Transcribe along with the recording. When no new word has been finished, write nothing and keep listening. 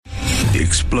The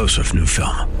explosive new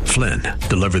film, Flynn,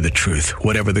 deliver the truth,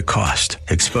 whatever the cost,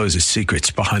 exposes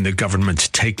secrets behind the government's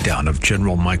takedown of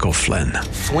General Michael Flynn.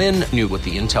 Flynn knew what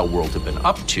the intel world had been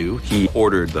up to. He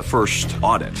ordered the first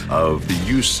audit of the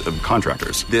use of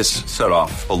contractors. This set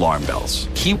off alarm bells.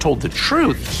 He told the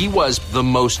truth. He was the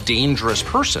most dangerous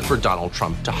person for Donald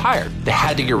Trump to hire. They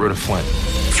had to get rid of Flynn.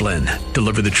 Flynn,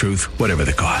 deliver the truth, whatever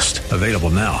the cost. Available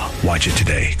now. Watch it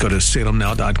today. Go to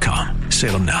salemnow.com.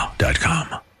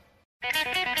 salemnow.com.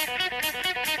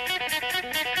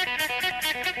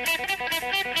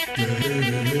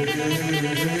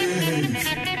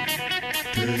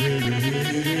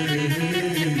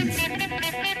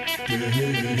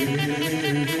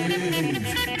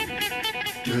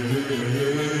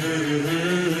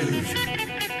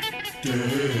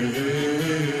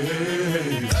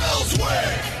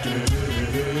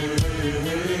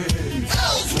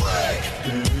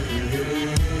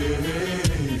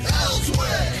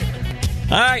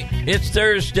 All right, it's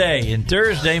Thursday, and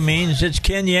Thursday means it's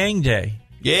Ken Yang Day.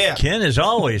 Yeah. Ken is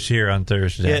always here on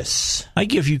Thursday. Yes. I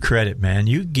give you credit, man.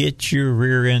 You get your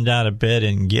rear end out of bed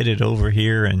and get it over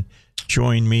here and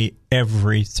join me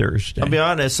every Thursday. I'll be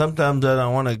honest, sometimes I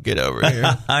don't want to get over here.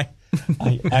 I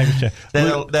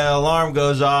that alarm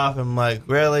goes off, and I'm like,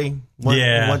 really?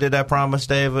 What did I promise,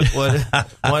 David? What did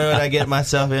I get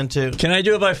myself into? Can I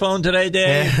do it by phone today,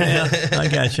 Dave? Yeah, I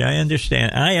got you. I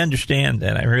understand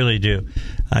that. I really do.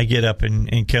 I get up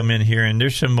and come in here, and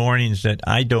there's some mornings that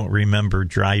I don't remember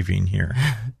driving here.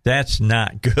 That's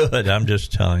not good. I'm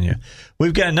just telling you.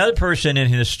 We've got another person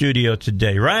in the studio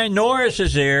today. Ryan Norris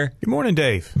is here. Good morning,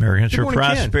 Dave. Americans for morning,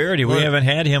 Prosperity. Ken. We haven't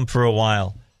had him for a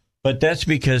while, but that's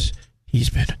because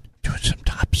he's been doing some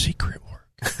top secret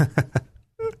work.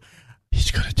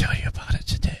 He's going to tell you about it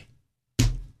today.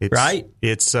 Right?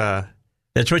 It's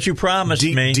that's what you promised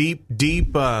me. Deep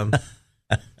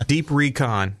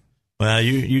recon. Well,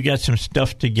 you got some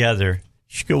stuff together. You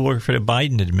should go work for the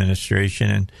Biden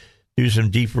administration and do some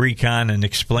deep recon and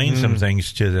explain some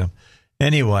things to them.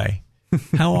 Anyway,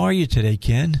 how are you today,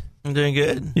 Ken? I'm doing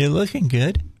good. You're looking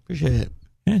good. Appreciate it.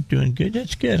 Yeah, doing good.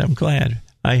 That's good. I'm glad.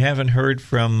 I haven't heard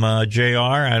from JR.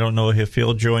 I don't know if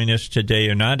he'll join us today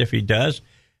or not. If he does,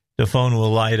 the phone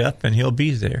will light up and he'll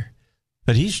be there.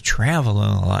 But he's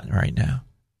traveling a lot right now.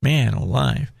 Man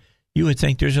alive. You would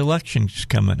think there's elections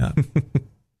coming up.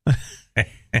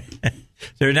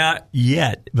 They're not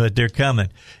yet, but they're coming.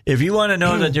 If you want to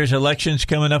know that there's elections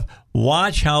coming up,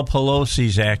 watch how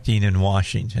Pelosi's acting in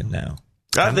Washington now.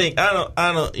 I think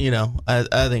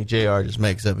JR just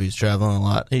makes up he's traveling a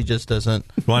lot. He just doesn't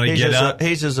want to get up.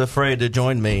 He's just afraid to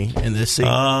join me in this seat.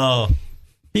 Oh,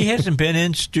 he hasn't been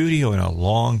in studio in a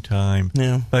long time.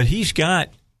 Yeah. But he's got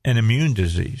an immune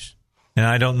disease. And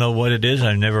I don't know what it is.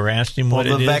 I've never asked him what it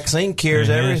is. Well, the vaccine cures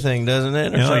everything, doesn't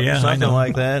it? Or something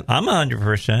like that. I'm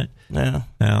 100%. Yeah.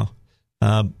 Now,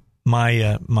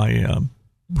 my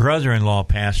brother-in-law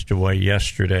passed away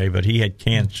yesterday, but he had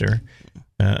cancer.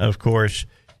 Of course,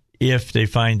 if they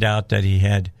find out that he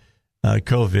had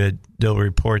COVID, they'll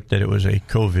report that it was a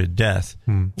COVID death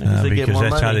because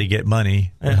that's how they get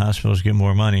money. Yeah. The hospitals get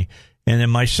more money. And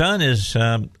then my son is,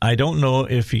 I don't know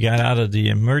if he got out of the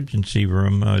emergency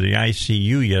room or the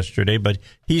ICU yesterday, but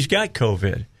he's got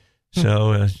COVID.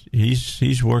 So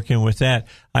he's working with that.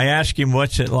 I asked him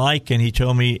what's it like, and he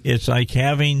told me it's like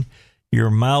having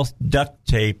your mouth duct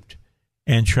taped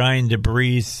and trying to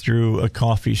breathe through a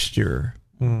coffee stirrer.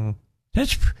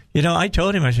 That's, I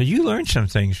told him, I said, you learned some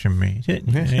things from me,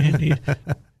 didn't you? And he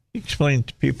explained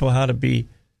to people how to be,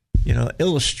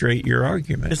 illustrate your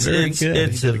argument. Very good.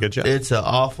 It's a good job. It's an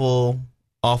awful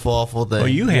thing. Oh,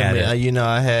 you had it.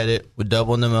 I had it with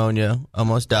double pneumonia,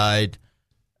 almost died.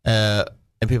 And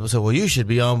people say, well, you should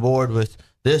be on board with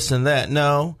this and that.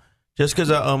 No, just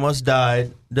because I almost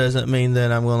died doesn't mean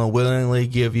that I'm going to willingly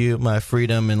give you my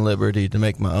freedom and liberty to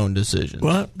make my own decisions.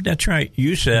 Well, that's right.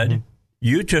 You said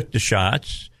you took the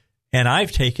shots, and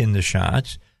I've taken the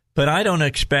shots, but I don't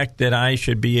expect that I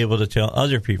should be able to tell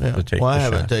other people to take the shots. Well, I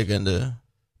haven't taken the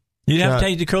You have to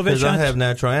take the COVID shots? Because I have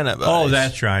natural antibodies. Oh,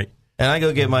 that's right. And I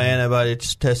go get my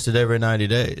antibodies tested every 90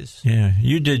 days. Yeah,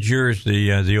 you did yours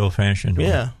the old-fashioned way.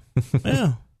 Yeah.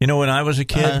 Yeah. When I was a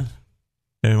kid,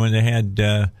 when they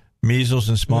had measles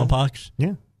and smallpox,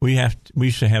 we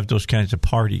used to have those kinds of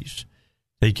parties.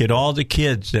 They'd get all the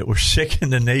kids that were sick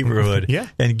in the neighborhood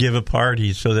and give a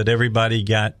party so that everybody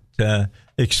got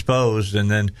exposed,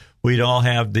 and then we'd all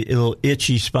have the little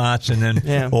itchy spots, and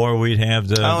then or we'd have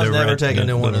the. I was never taken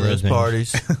to one of those things.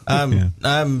 parties.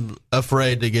 I'm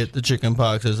afraid to get the chicken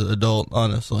pox as an adult.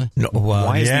 Honestly,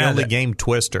 Why is the only game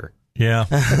Twister? Yeah.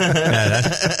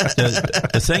 That's,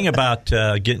 the thing about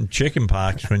getting chicken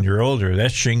pox when you're older,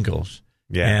 that's shingles.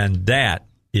 Yeah. And that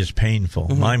is painful.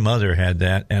 Mm-hmm. My mother had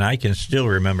that, and I can still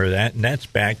remember that, and that's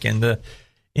back in the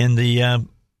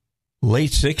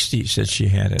late 60s that she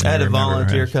had it. I had a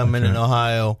volunteer come in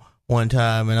Ohio one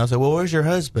time, and I was like, well, where's your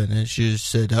husband? And she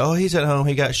said, oh, he's at home.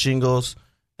 He got shingles.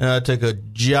 And I took a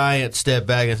giant step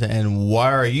back and said, and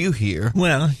why are you here?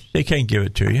 Well, they can't give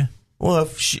it to you. Well,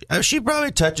 if she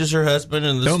probably touches her husband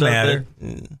and the Don't stuff matter.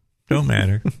 there. Don't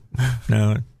matter.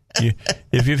 No.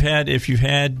 If you've had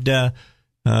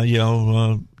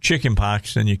chicken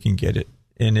pox, then you can get it.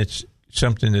 And it's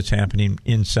something that's happening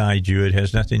inside you. It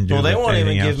has nothing to do with anything. Well, they won't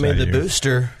even give me the you.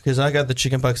 booster because I got the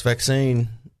chickenpox vaccine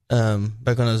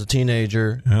back when I was a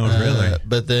teenager. Oh, really?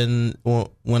 But then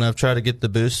when I've tried to get the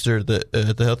booster at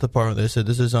the health department, they said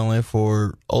this is only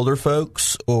for older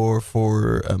folks or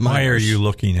for minors. Why are you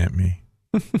looking at me?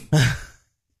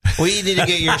 Well, you need to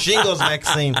get your shingles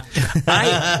vaccine.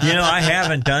 I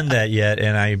haven't done that yet,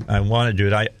 and I want to do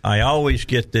it. I always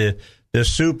get the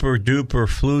super duper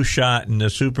flu shot and the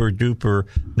super duper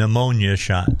pneumonia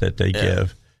shot that they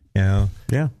give. Yeah.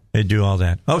 They do all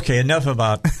that. Okay, enough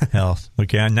about health.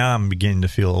 Okay, now I'm beginning to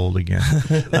feel old again.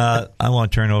 I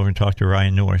want to turn over and talk to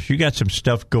Ryan Norris. You got some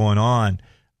stuff going on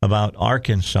about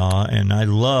Arkansas, and I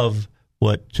love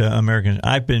what Americans.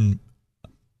 I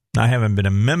haven't been a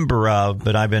member of,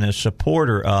 but I've been a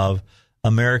supporter of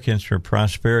Americans for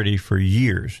Prosperity for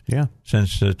years. Yeah,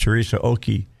 since Teresa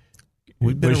Oki.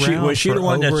 We've been around was she the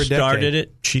one that started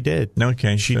it? She did.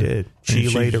 Okay, she did. She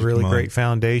laid a really great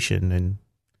foundation, and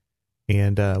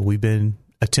we've been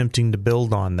attempting to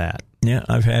build on that. Yeah,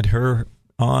 I've had her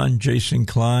on, Jason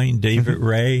Klein, David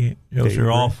Ray. Those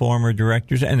are all former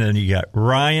directors. And then you got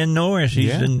Ryan Norris.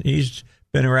 He's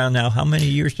been around now how many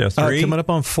years now? 3? Coming up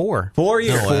on 4. 4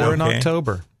 years. 4 in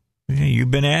October. Yeah,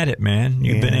 you've been at it, man.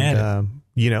 You've been at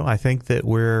it. I think that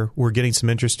we're getting some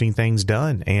interesting things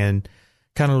done. And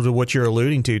kind of to what you're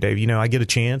alluding to, Dave, I get a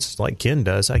chance, like Ken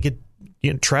does, I get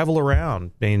travel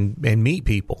around and meet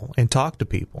people and talk to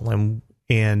people.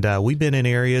 And we've been in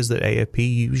areas that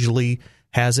AFP usually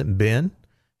hasn't been,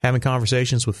 having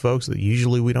conversations with folks that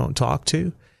usually we don't talk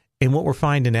to. And what we're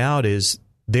finding out is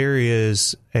there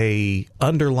is a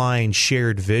underlying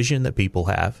shared vision that people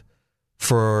have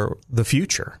for the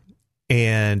future.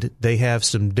 And they have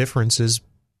some differences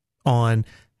on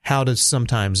how to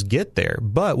sometimes get there.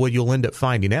 But what you'll end up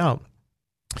finding out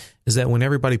is that when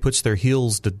everybody puts their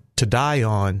heels to die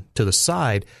on to the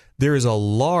side, there is a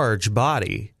large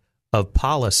body of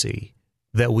policy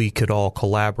that we could all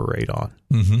collaborate on.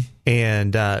 Mm-hmm.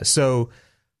 And so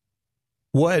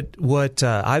what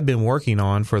I've been working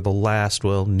on for the last,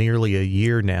 nearly a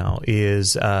year now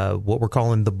is what we're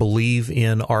calling the Believe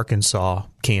in Arkansas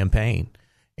campaign.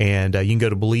 And you can go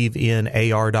to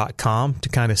believeInAR.com to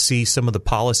kind of see some of the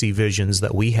policy visions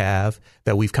that we have,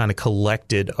 that we've kind of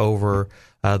collected over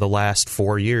the last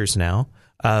 4 years now,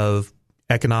 of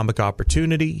economic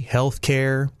opportunity,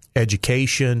 healthcare,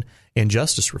 education, and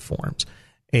justice reforms.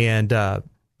 And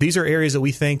these are areas that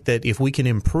we think that if we can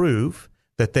improve,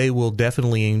 that they will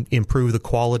definitely improve the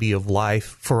quality of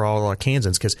life for all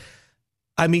Arkansans. Because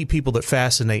I meet people that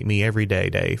fascinate me every day,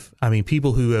 Dave. I mean,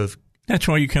 people who have... That's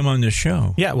why you come on this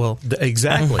show. Yeah, well,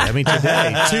 exactly. I mean,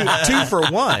 today, two for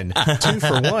one. 2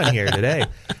 for 1 here today.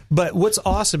 But what's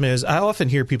awesome is I often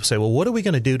hear people say, well, what are we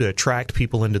going to do to attract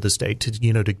people into the state,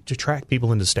 to attract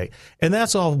people into the state? And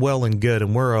that's all well and good,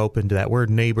 and we're open to that. We're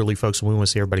neighborly folks, and we want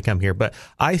to see everybody come here. But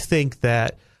I think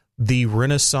that the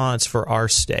renaissance for our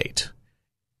state,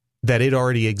 that it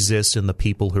already exists in the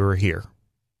people who are here.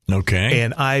 Okay.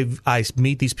 And I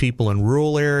meet these people in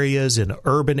rural areas, in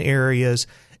urban areas,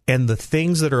 and the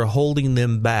things that are holding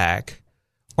them back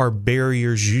are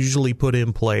barriers usually put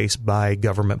in place by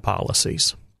government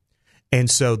policies. And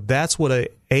so that's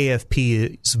what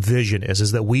AFP's vision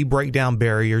is that we break down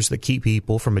barriers that keep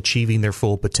people from achieving their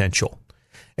full potential.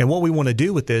 And what we want to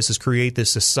do with this is create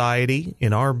this society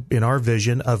in our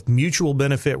vision of mutual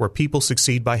benefit where people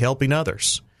succeed by helping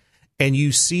others. And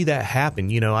you see that happen.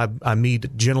 I meet a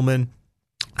gentleman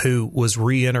who was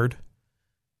re-entered,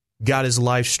 got his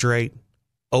life straight,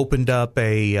 opened up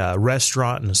a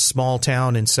restaurant in a small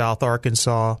town in South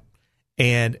Arkansas,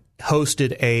 and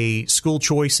hosted a school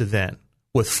choice event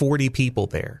with 40 people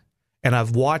there. And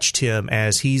I've watched him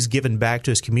as he's given back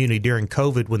to his community during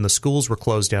COVID when the schools were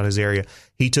closed down in his area.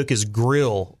 He took his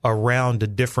grill around to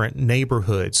different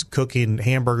neighborhoods, cooking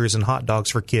hamburgers and hot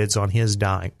dogs for kids on his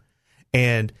dime.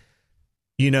 And,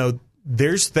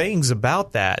 there's things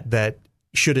about that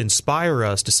should inspire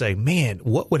us to say, man,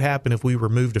 what would happen if we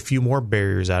removed a few more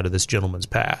barriers out of this gentleman's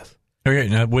path? Okay,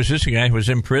 now was this a guy who was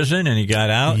in prison and he got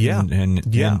out? Yeah.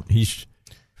 And he's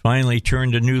finally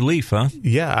turned a new leaf, huh?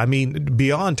 Yeah, I mean,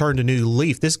 beyond turned a new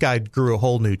leaf, this guy grew a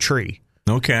whole new tree.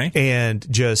 Okay. And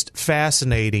just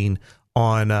fascinating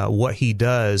on what he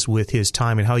does with his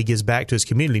time and how he gives back to his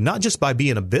community, not just by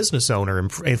being a business owner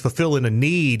and fulfilling a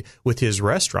need with his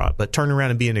restaurant, but turning around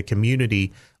and being a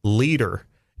community leader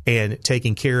and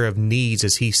taking care of needs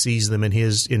as he sees them in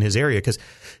his area. Because,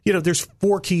 there's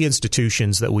 4 key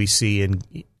institutions that we see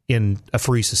in a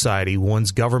free society.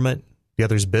 One's government, the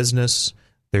other's business,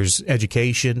 there's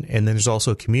education, and then there's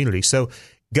also community. So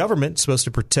government's supposed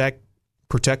to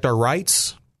protect our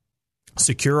rights,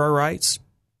 secure our rights.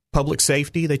 Public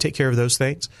safety, they take care of those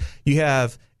things. You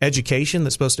have education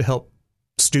that's supposed to help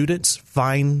students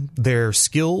find their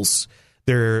skills,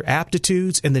 their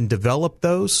aptitudes, and then develop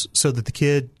those so that the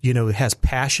kid, has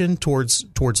passion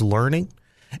towards learning.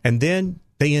 And then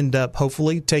they end up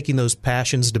hopefully taking those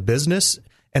passions to business,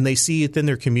 and they see it in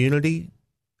their community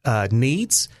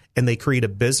needs, and they create a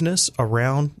business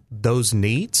around those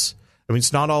needs. I mean,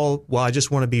 it's not all, well, I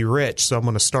just want to be rich, so I'm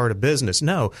going to start a business.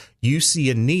 No, you see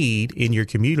a need in your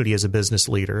community as a business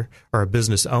leader or a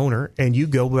business owner, and you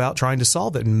go about trying to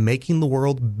solve it and making the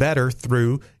world better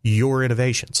through your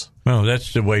innovations. Well,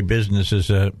 that's the way businesses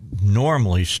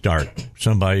normally start.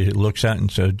 Somebody looks out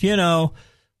and says,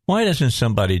 why doesn't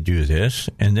somebody do this?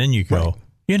 And then you go,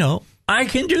 I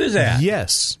can do that.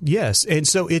 Yes. And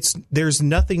so there's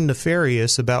nothing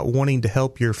nefarious about wanting to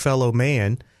help your fellow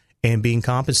man and being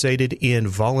compensated in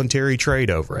voluntary trade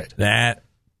over it. That.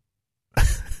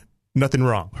 Nothing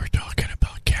wrong. We're talking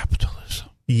about capitalism.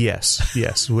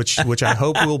 Yes, which I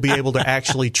hope we'll be able to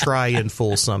actually try in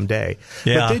full someday.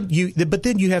 Yeah. But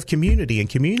then you have community, and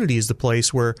community is the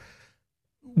place where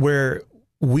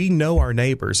we know our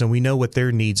neighbors and we know what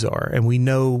their needs are, and we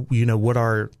know what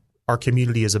our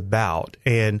community is about,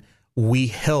 and we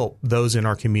help those in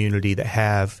our community that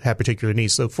have particular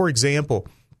needs. So, for example,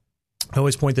 I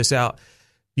always point this out.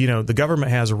 The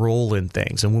government has a role in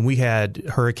things. And when we had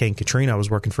Hurricane Katrina, I was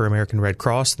working for American Red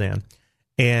Cross then.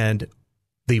 And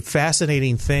the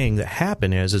fascinating thing that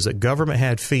happened is that government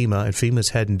had FEMA, and FEMA's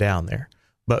heading down there.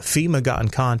 But FEMA got in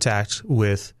contact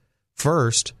with,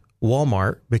 first,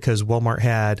 Walmart, because Walmart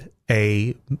had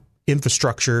a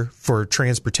infrastructure for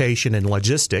transportation and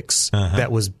logistics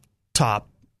that was top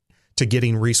to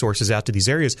getting resources out to these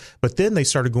areas. But then they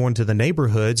started going to the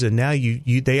neighborhoods, and now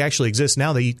they actually exist.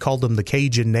 Now they called them the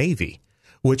Cajun Navy,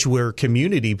 which were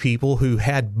community people who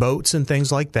had boats and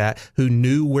things like that, who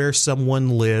knew where someone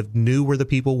lived, knew where the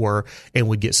people were, and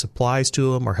would get supplies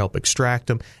to them or help extract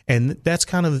them. And that's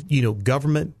kind of,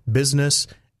 government, business,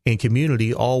 and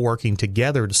community all working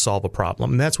together to solve a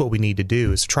problem. And that's what we need to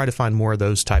do, is try to find more of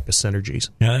those type of synergies.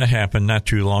 Yeah, that happened not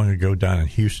too long ago down in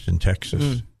Houston,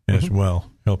 Texas as well.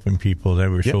 Helping people that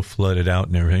were so flooded out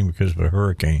and everything because of a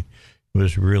hurricane. It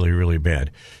was really, really bad.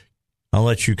 I'll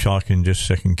let you talk in just a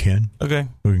second, Ken. Okay.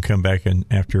 We can come back in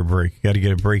after a break. Got to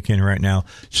get a break in right now.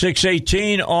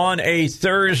 6:18 on a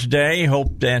Thursday.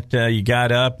 Hope that you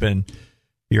got up and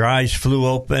your eyes flew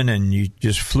open and you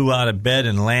just flew out of bed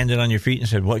and landed on your feet and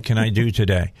said, what can I do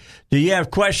today? Do you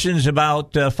have questions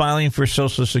about filing for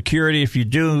Social Security? If you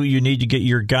do, you need to get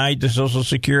your guide to Social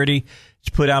Security. It's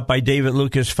put out by David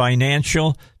Lucas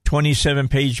Financial.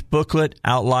 27-page booklet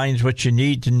outlines what you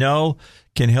need to know,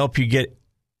 can help you get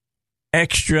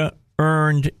extra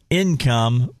earned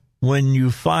income when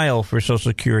you file for Social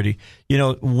Security.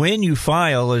 When you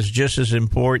file is just as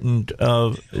important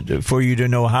for you to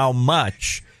know how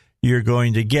much you're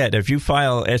going to get. If you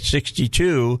file at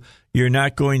 62, you're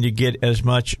not going to get as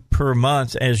much per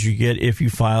month as you get if you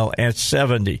file at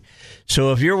 70.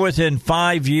 So if you're within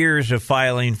 5 years of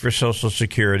filing for Social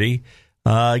Security,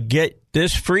 get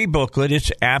this free booklet. It's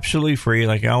absolutely free.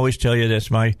 Like I always tell you, that's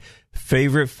my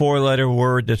favorite 4-letter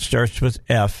word that starts with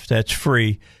F. That's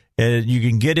free. You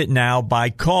can get it now by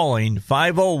calling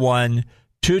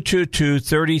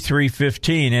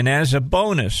 501-222-3315. And as a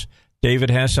bonus, David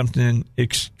has something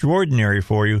extraordinary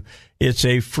for you. It's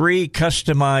a free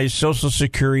customized Social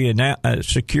Security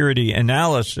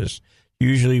analysis,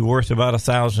 usually worth about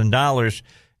 $1,000,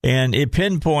 and it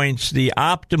pinpoints the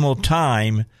optimal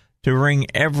time to wring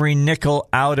every nickel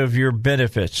out of your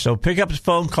benefits. So pick up the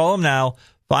phone, call them now,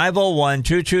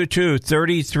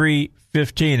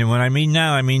 501-222-3315. And when I mean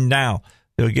now.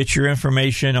 They'll get your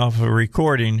information off of a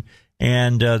recording,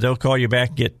 and they'll call you back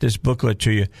and get this booklet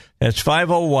to you. That's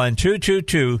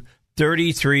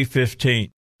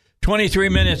 501-222-3315. 23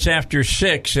 minutes after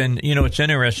 6, and, it's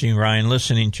interesting, Ryan,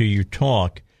 listening to you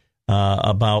talk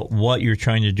about what you're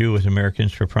trying to do with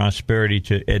Americans for Prosperity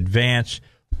to advance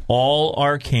all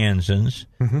Arkansans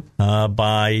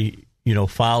by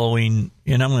following,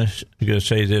 and I'm going to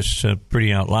say this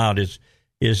pretty out loud, is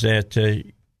that,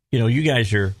 you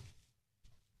guys are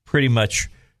pretty much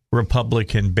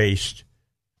Republican-based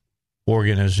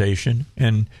organization.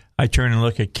 And I turn and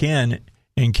look at Ken,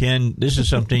 and Ken, this is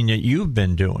something that you've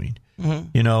been doing.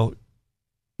 Mm-hmm.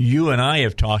 You and I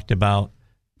have talked about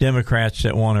Democrats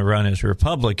that want to run as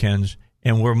Republicans,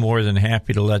 and we're more than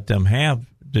happy to let them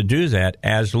to do that,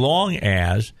 as long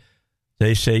as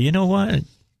they say, you know what,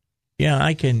 yeah,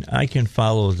 I can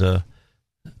follow the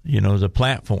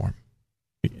platform.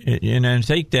 And I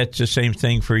think that's the same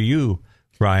thing for you,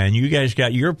 Ryan. You guys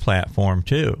got your platform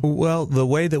too. Well, the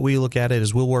way that we look at it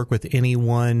is we'll work with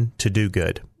anyone to do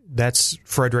good. That's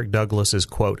Frederick Douglass's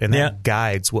quote, and that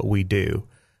guides what we do.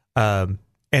 And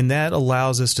that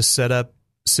allows us to set up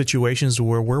situations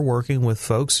where we're working with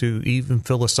folks who even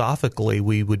philosophically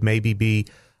we would maybe be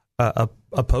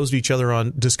opposed to each other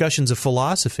on discussions of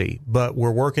philosophy, but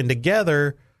we're working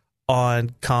together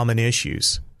on common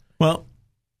issues. Well,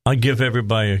 I'll give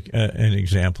everybody an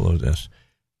example of this.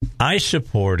 I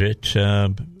supported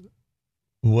I'm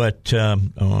trying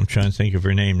to think of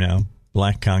her name now,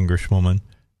 black congresswoman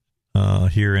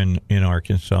here in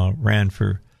Arkansas, ran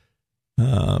for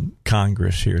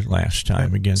Congress here last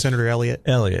time against Senator Elliott.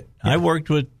 Yeah. I worked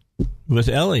with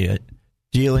Elliott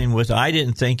dealing with, I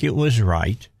didn't think it was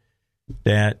right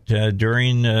that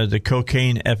during the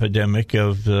cocaine epidemic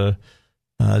of the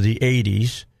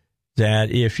 80s,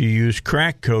 that if you used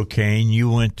crack cocaine,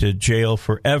 you went to jail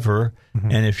forever.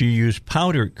 Mm-hmm. And if you used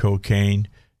powdered cocaine,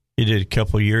 you did a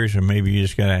couple of years, or maybe you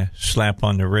just got a slap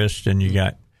on the wrist and you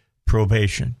got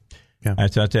probation. Yeah. I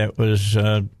thought that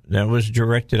was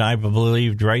directed, I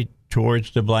believed, right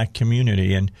towards the black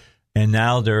community. And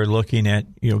now they're looking at,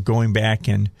 going back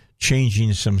and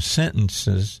changing some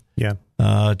sentences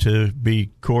to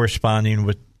be corresponding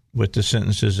with the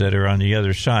sentences that are on the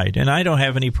other side. And I don't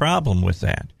have any problem with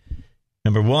that.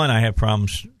 Number one, I have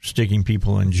problems sticking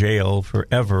people in jail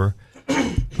forever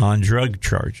on drug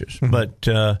charges. Mm-hmm. But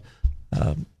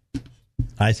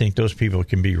I think those people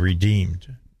can be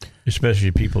redeemed,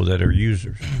 especially people that are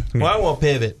users. Well, I won't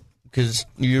pivot because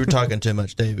you were talking too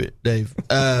much, Dave.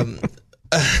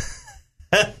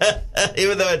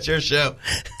 Even though it's your show.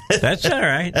 That's all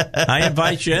right. I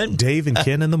invite you in. Dave and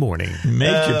Ken in the morning.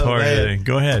 Make you part of it.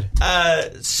 Go ahead.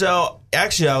 So,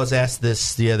 actually, I was asked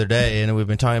this the other day, and we've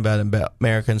been talking about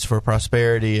Americans for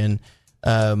Prosperity and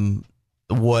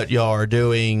what y'all are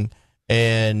doing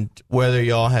and whether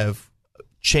y'all have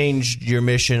changed your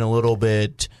mission a little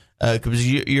bit. Because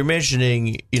you're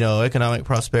mentioning, economic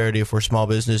prosperity for small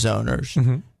business owners.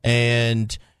 Mm-hmm.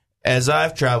 And as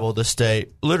I've traveled the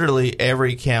state, literally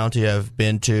every county I've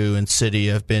been to and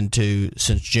city I've been to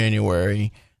since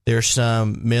January, there's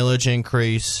some millage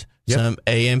increase, some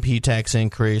AMP tax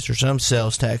increase, or some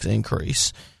sales tax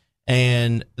increase.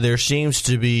 And there seems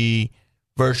to be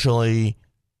virtually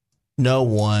no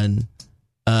one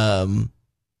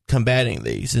combating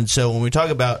these. And so when we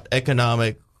talk about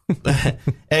economic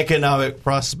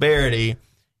prosperity,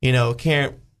 it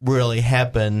can't really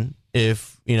happen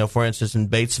if, for instance, in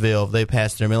Batesville, if they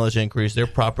pass their millage increase, their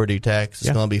property tax is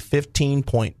going to be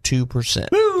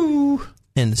 15.2%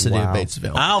 in the city of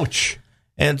Batesville. Ouch.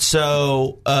 And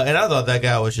so, and I thought that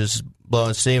guy was just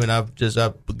blowing steam, and I've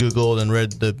Googled and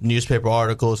read the newspaper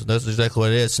articles, and that's exactly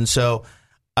what it is. And so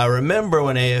I remember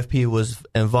when AFP was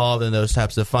involved in those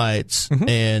types of fights, mm-hmm.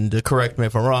 and correct me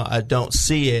if I'm wrong, I don't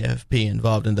see AFP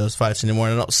involved in those fights anymore,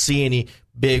 and I don't see any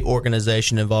big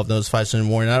organization involved in those fights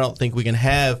anymore, and I don't think we can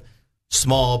have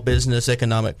small business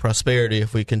economic prosperity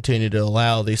if we continue to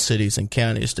allow these cities and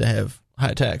counties to have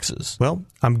high taxes. Well,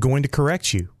 I'm going to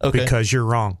correct you because you're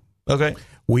wrong. Okay.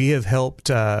 We have helped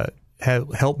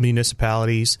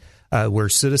municipalities where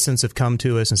citizens have come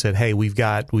to us and said, "Hey, we've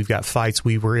got fights.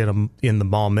 We were in the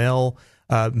Maumelle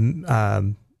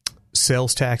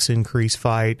sales tax increase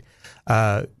fight,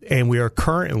 and we are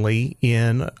currently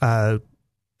in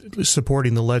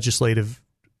supporting the legislative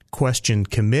question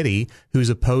committee who's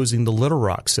opposing the Little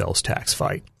Rock sales tax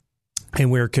fight." And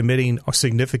we're committing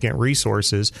significant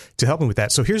resources to helping with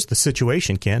that. So here's the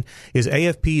situation, Ken, is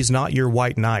AFP is not your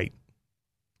white knight.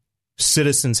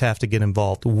 Citizens have to get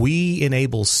involved. We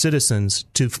enable citizens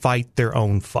to fight their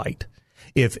own fight.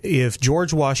 If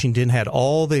George Washington had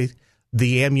all the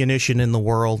ammunition in the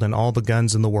world and all the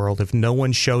guns in the world, if no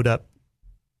one showed up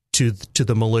to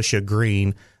the militia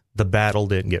green, the battle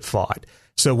didn't get fought.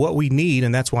 So what we need,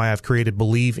 and that's why I've created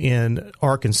Believe in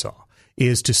Arkansas,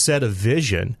 is to set a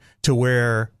vision to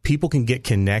where people can get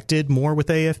connected more with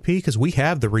AFP, because we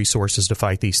have the resources to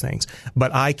fight these things.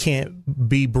 But I can't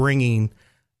be bringing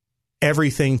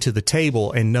everything to the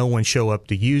table and no one show up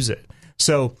to use it.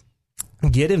 So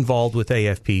get involved with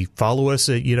AFP. Follow us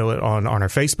on our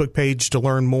Facebook page to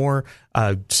learn more.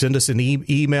 Send us an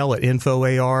email at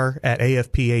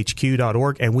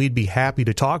infoar@afphq.org, and we'd be happy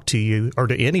to talk to you or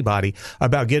to anybody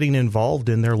about getting involved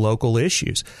in their local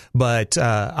issues. But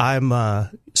I'm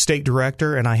a state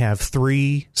director, and I have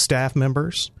 3 staff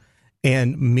members.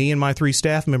 And me and my 3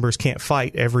 staff members can't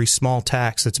fight every small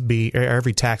tax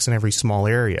every tax in every small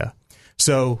area.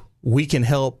 So we can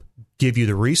help give you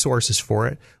the resources for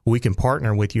it. We can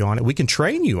partner with you on it. We can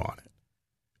train you on it.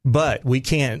 But we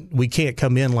can't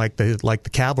come in like the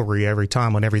cavalry every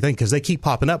time on everything, because they keep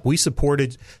popping up. We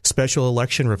supported special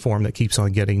election reform that keeps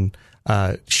on getting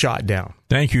shot down.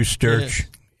 Thank you, Sturch.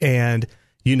 And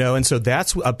so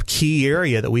that's a key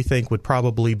area that we think would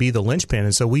probably be the linchpin.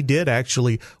 And so we did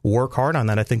actually work hard on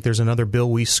that. I think there's another bill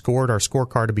we scored. Our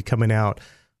scorecard to be coming out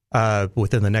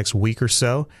within the next week or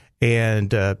so.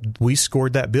 And we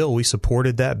scored that bill. We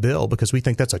supported that bill because we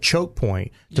think that's a choke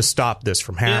point to stop this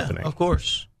from happening. Yeah, of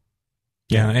course.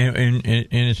 Yeah, and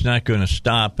it's not going to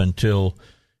stop until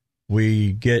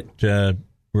we get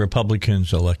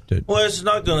Republicans elected. Well, it's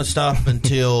not going to stop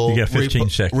until you got 15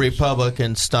 seconds.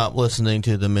 Republicans stop listening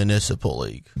to the Municipal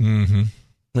League. Mm-hmm.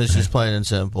 It's just plain and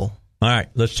simple. All right,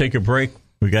 let's take a break.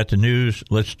 We got the news.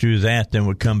 Let's do that. Then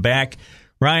we'll come back.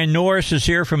 Ryan Norris is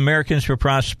here from Americans for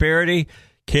Prosperity.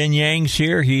 Ken Yang's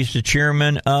here. He's the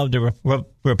chairman of the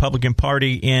Republican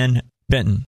Party in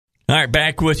Benton. All right,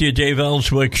 back with you, Dave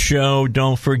Elswick Show.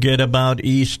 Don't forget about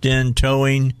East End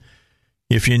Towing.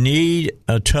 If you need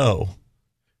a tow,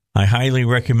 I highly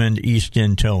recommend East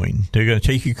End Towing. They're going to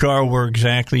take your car where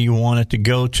exactly you want it to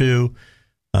go to.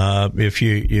 If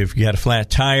you got a flat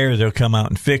tire, they'll come out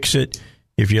and fix it.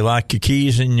 If you lock your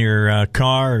keys in your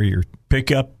car or your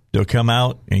pickup, they'll come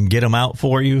out and get them out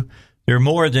for you. They're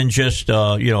more than just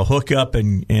hook up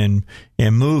and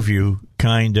move you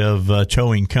kind of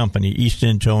towing company. East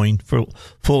End Towing, for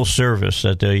full service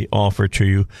that they offer to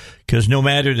you, because no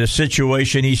matter the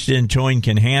situation, East End Towing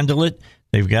can handle it.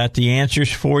 They've got the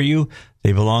answers for you.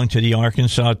 They belong to the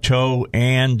Arkansas Tow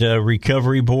and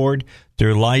Recovery Board.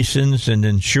 They're licensed and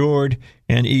insured,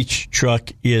 and each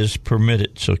truck is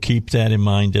permitted. So keep that in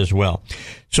mind as well.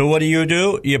 So what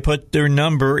do? You put their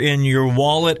number in your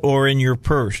wallet or in your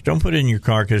purse. Don't put it in your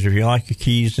car, because if you lock your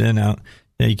keys in out,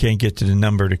 then you can't get to the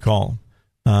number to call.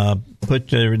 Put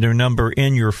their number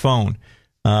in your phone.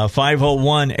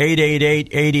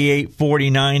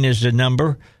 501-888-8849 is the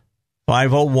number.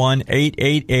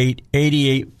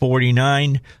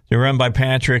 501-888-8849. They're run by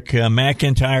Patrick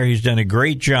McIntyre. He's done a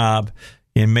great job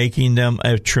in making them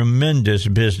a tremendous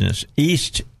business.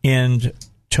 East End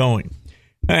Towing.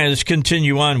 All right, let's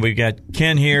continue on. We've got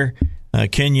Ken here.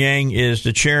 Ken Yang is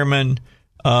the chairman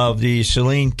of the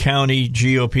Saline County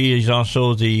GOP. He's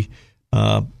also the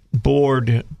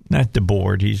board, not the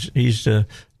board. He's the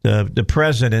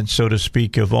president, so to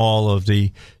speak, of all of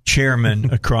the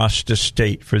chairmen across the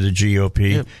state for the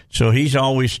GOP. Yep. So he's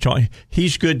always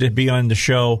he's good to be on the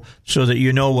show so that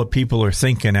you know what people are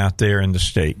thinking out there in the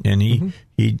state, and he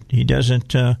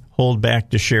doesn't hold back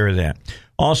to share that.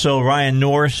 Also, Ryan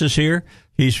Norris is here.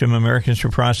 He's from Americans for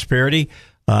Prosperity.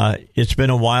 It's been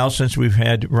a while since we've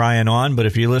had Ryan on, but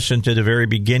if you listen to the very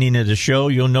beginning of the show,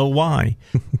 you'll know why.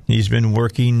 He's been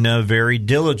working very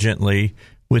diligently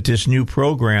with this new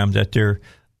program that they're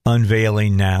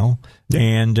unveiling now.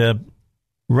 And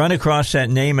run across that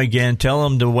name again. Tell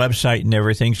them the website and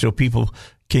everything so people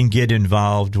can get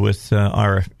involved with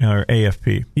our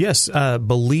AFP. Yes,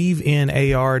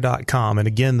 believeInAR.com. And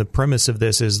again, the premise of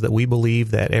this is that we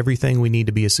believe that everything we need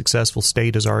to be a successful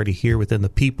state is already here within the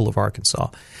people of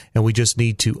Arkansas. And we just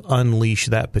need to unleash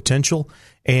that potential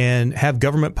and have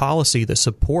government policy that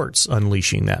supports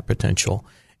unleashing that potential.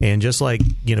 And just like,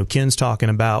 Ken's talking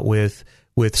about with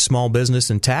small business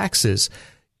and taxes,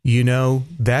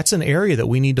 that's an area that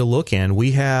we need to look in.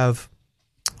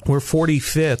 We're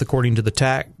 45th, according to the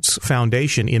Tax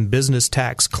Foundation, in business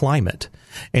tax climate.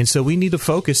 And so we need to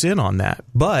focus in on that.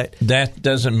 But that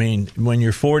doesn't mean when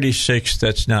you're 46th,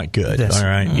 that's not good. All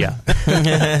right. Yeah.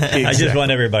 Exactly. I just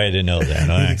want everybody to know that.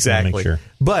 Right? Exactly. Make sure.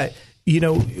 But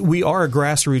we are a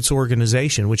grassroots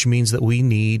organization, which means that we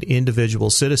need individual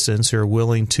citizens who are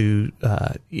willing to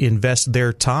invest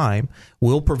their time.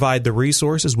 We'll provide the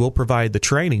resources, we'll provide the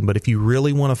training. But if you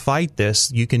really want to fight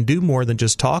this, you can do more than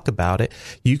just talk about it.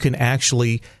 You can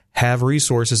actually have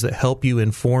resources that help you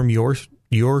inform your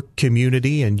your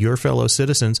community and your fellow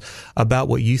citizens about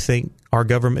what you think our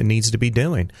government needs to be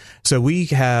doing. So we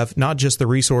have not just the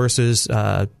resources,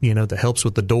 that helps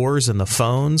with the doors and the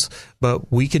phones,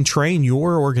 but we can train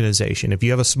your organization. If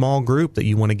you have a small group that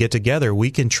you want to get together,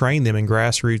 we can train them in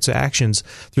grassroots actions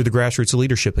through the Grassroots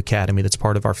Leadership Academy that's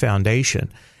part of our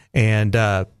foundation. And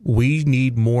we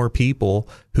need more people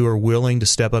who are willing to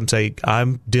step up and say,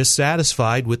 I'm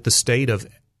dissatisfied with the state of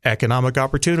economic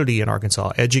opportunity in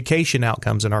Arkansas, education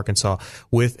outcomes in Arkansas,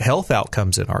 with health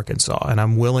outcomes in Arkansas. And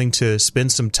I'm willing to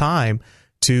spend some time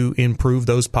to improve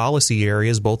those policy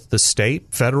areas, both the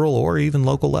state, federal, or even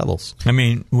local levels. I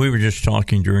mean, we were just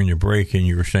talking during the break, and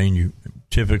you were saying you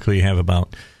typically have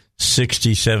about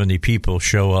 60, 70 people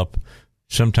show up,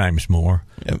 sometimes more.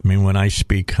 Yep. I mean, when I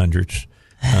speak, hundreds.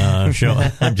 I'm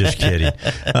just kidding.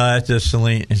 At the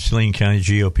Saline County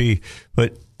GOP.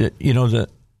 But,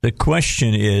 the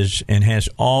question is, and has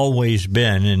always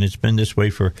been, and it's been this way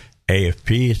for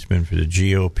AFP, it's been for the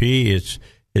GOP,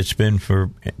 it's been for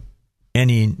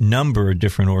any number of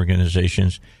different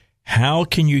organizations. How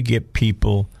can you get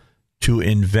people to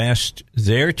invest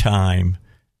their time,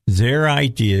 their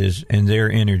ideas, and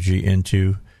their energy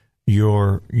into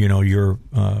your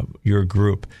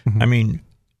group? Mm-hmm. I mean,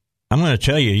 I'm going to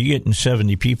tell you, you're getting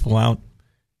 70 people out,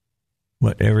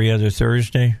 every other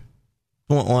Thursday?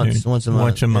 Once a month.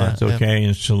 Once a month, okay,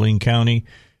 in Saline County.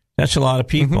 That's a lot of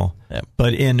people. Mm-hmm. Yep.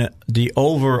 But in the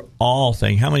overall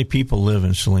thing, how many people live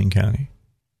in Saline County?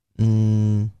 I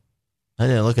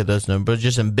didn't look at those numbers, but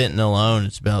just in Benton alone,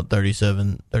 it's about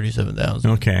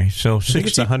 37,000. Okay, so I think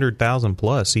it's 100,000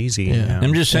 plus, easy. Yeah.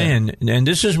 I'm just saying, and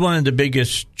this is one of the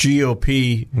biggest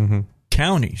GOP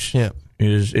counties. Yeah.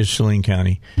 Is Saline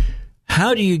County.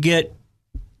 How do you get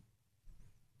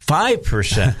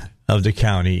 5% of the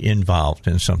county involved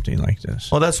in something like this?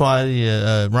 Well, that's why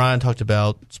Ryan talked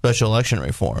about special election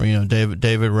reform.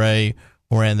 David Ray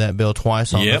ran that bill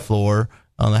twice on the floor,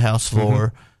 on the House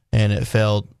floor, and it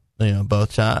failed,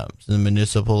 both times. The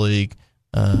municipal league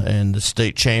and the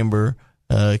state chamber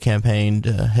campaigned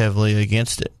heavily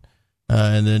against it.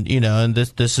 And then, and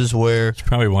this is where... It's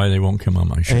probably why they won't come on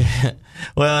my show.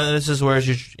 Well, this is where,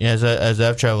 as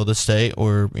I've traveled the state,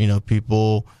 where,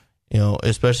 people,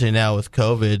 especially now with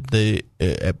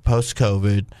COVID,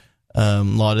 post-COVID, a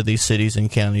lot of these cities and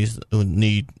counties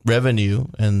need revenue.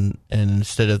 And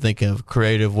instead of thinking of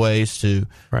creative ways to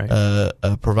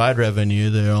provide revenue,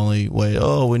 the only way,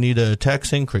 we need a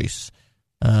tax increase.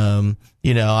 Some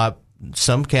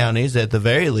counties, at the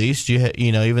very least,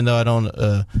 even though I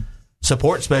don't...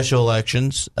 support special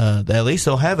elections, at least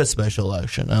they'll have a special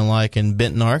election, unlike in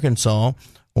Benton, Arkansas,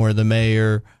 where the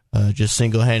mayor just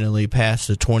single-handedly passed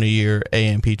a 20-year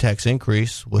A&P tax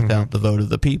increase without the vote of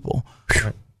the people.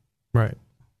 Right.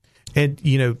 And,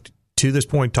 to this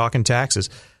point, talking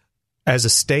taxes, as a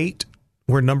state,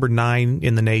 we're number 9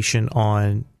 in the nation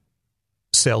on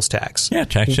sales tax. Yeah,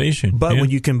 taxation. But when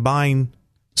you combine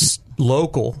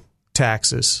local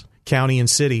taxes, county and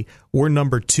city, we're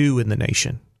number 2 in the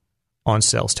nation on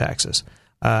sales taxes.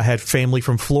 Had family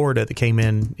from Florida that came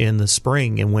in the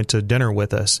spring and went to dinner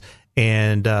with us.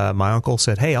 And my uncle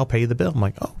said, "Hey, I'll pay the bill." I'm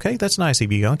like, "Okay, that's nice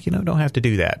of you, Unc. Don't have to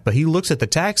do that." But he looks at the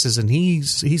taxes and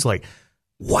he's like,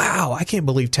 "Wow, I can't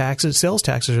believe sales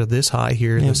taxes are this high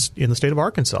here in the state of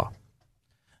Arkansas."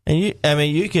 And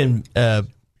you can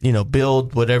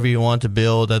build whatever you want to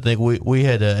build. I think we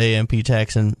had an A&P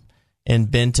tax in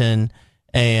Benton.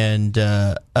 And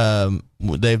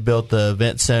they've built the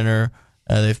event center.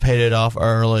 They've paid it off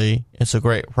early. It's a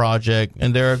great project,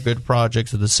 and there are good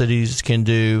projects that the cities can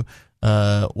do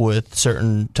with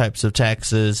certain types of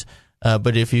taxes.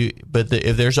 But if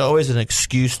there's always an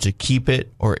excuse to keep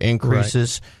it or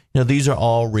increases, these are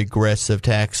all regressive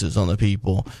taxes on the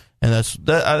people, and I think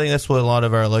that's what a lot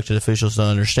of our elected officials don't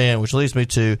understand. Which leads me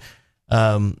to,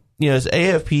 is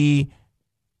AFP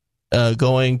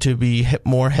going to be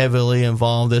more heavily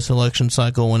involved this election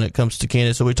cycle when it comes to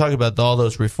candidates? So we talk about all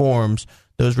those reforms.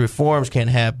 Those reforms can't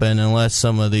happen unless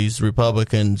some of these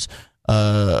Republicans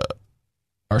are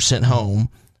sent home.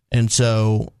 And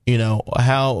so,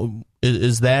 how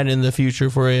is that in the future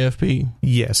for AFP?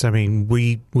 Yes, I mean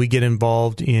we get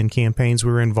involved in campaigns.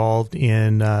 We were involved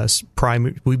in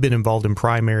we've been involved in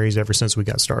primaries ever since we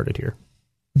got started here.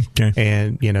 Okay,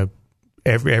 and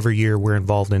Every year we're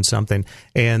involved in something,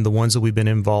 and the ones that we've been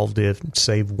involved in,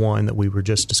 save one that we were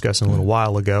just discussing a little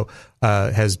while ago,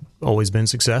 has always been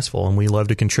successful, and we love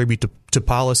to contribute to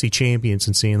policy champions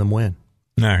and seeing them win.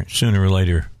 All right, sooner or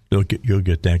later you'll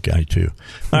get that guy too.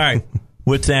 All right,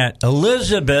 with that,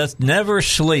 Elizabeth never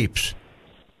sleeps.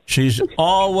 She's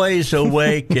always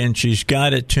awake, and she's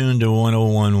got it tuned to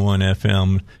 101.1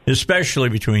 FM, especially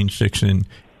between 6 and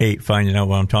 8, finding out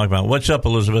what I'm talking about. What's up,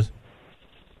 Elizabeth?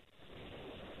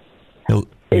 Are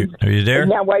you there?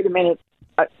 Now, wait a minute.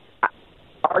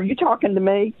 Are you talking to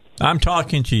me? I'm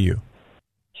talking to you.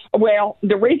 Well,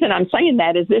 the reason I'm saying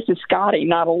that is this is Scotty,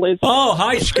 not Elizabeth. Oh,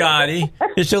 hi, Scotty.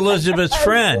 It's Elizabeth's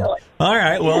friend. All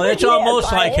right. Well, it's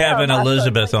almost like having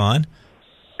Elizabeth on.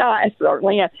 I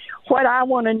certainly am. What I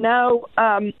want to know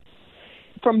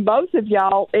from both of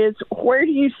y'all is where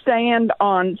do you stand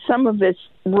on some of this?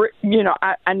 You know,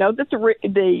 I know that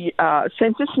the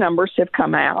census numbers have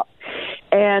come out,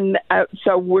 and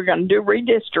so we're going to do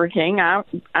redistricting.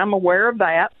 I'm aware of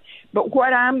that, but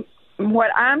what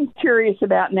I'm curious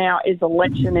about now is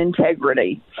election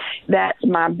integrity. That's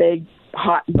my big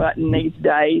hot button these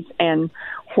days, and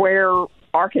where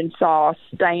Arkansas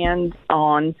stands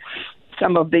on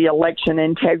some of the election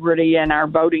integrity in our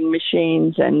voting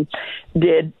machines, and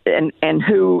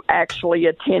who actually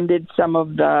attended some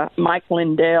of the Mike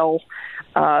Lindell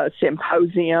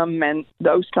symposium and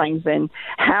those things, and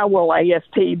how will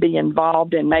AFP be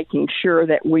involved in making sure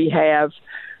that we have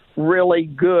really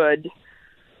good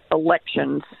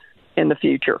elections in the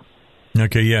future.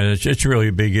 Okay, yeah, it's really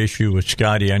a big issue with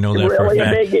Scotty. I know that really for a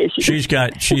fact. Big issue.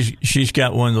 She's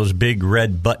got one of those big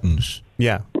red buttons.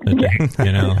 Yeah,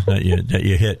 that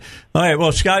you hit. All right,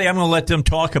 well, Scotty, I'm going to let them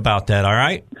talk about that. All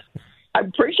right. I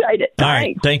appreciate it. All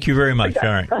right, thank you very much. All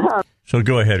right. So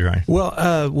go ahead, Ryan.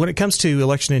 Well, when it comes to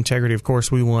election integrity, of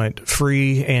course, we want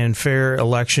free and fair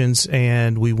elections,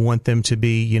 and we want them to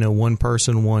be, one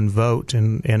person, one vote,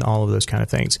 and all of those kind of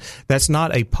things. That's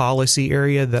not a policy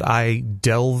area that I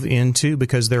delve into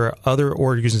because there are other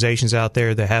organizations out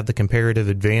there that have the comparative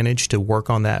advantage to work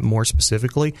on that more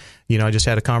specifically. I just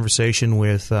had a conversation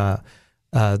with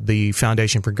the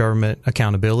Foundation for Government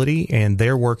Accountability, and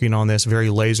they're working on this very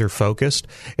laser focused.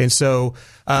 And so,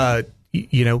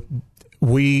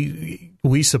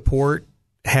 we support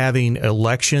having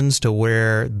elections to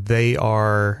where they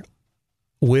are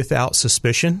without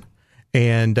suspicion,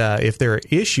 and if there are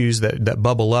issues that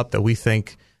bubble up that we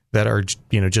think that are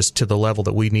just to the level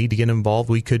that we need to get involved,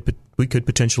 we could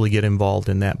potentially get involved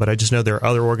in that. But I just know there are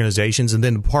other organizations, and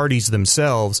then the parties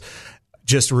themselves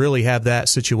just really have that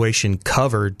situation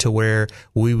covered to where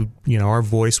we, our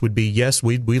voice would be, yes,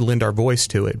 we lend our voice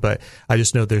to it. But I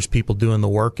just know there's people doing the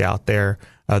work out there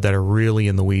that are really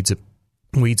in the weeds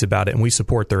about it, and we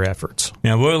support their efforts.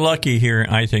 Yeah, we're lucky here,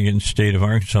 I think, in the state of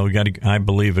Arkansas. We got, I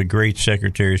believe, a great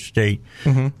Secretary of State.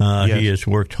 Mm-hmm. Yes. He has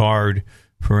worked hard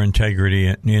for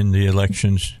integrity in the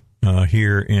elections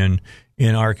here in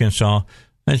Arkansas.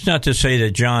 It's not to say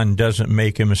that John doesn't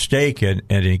make a mistake at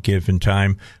any given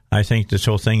time. I think this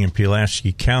whole thing in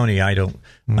Pulaski County,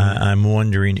 I'm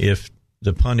wondering if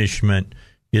the punishment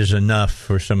is enough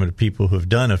for some of the people who have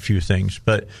done a few things.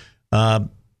 But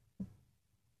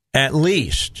at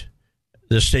least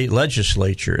the state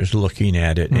legislature is looking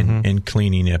at it and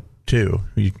cleaning it too.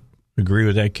 You agree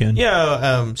with that, Ken?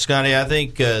 Yeah, Scotty, I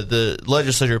think the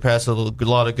legislature passed a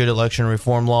lot of good election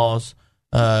reform laws,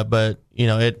 but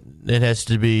it has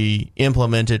to be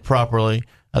implemented properly.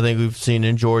 I think we've seen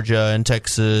in Georgia and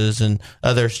Texas and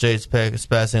other states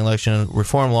passing election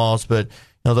reform laws, but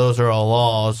those are all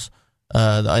laws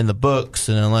in the books,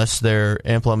 and unless they're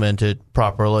implemented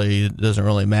properly, it doesn't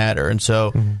really matter. And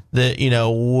so the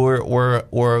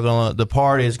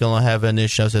party is gonna have an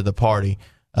issue. I said the party,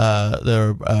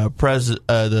 the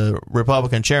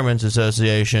Republican Chairman's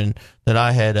Association that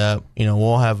I head up,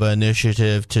 we'll have an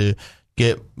initiative to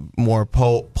get more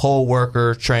poll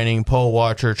worker training, poll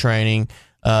watcher training,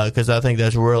 because I think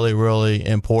that's really, really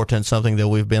important, something that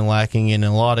we've been lacking in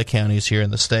a lot of counties here in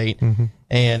the state. Mm-hmm.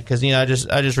 And because, I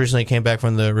just recently came back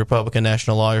from the Republican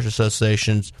National Lawyers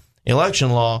Association's election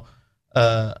law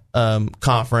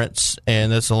conference,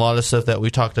 and that's a lot of stuff that we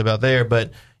talked about there.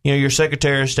 But, your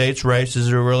Secretary of State's race is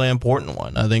a really important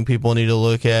one. I think people need to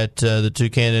look at the two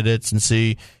candidates and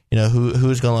see,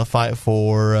 who's going to fight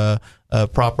for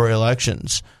proper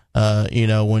elections.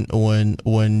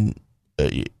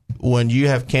 When you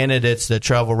have candidates that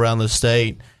travel around the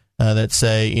state that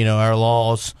say, our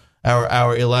laws,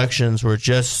 our elections were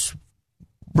just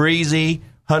breezy,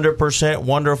 100%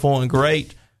 wonderful and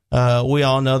great, we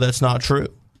all know that's not true.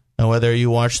 And whether you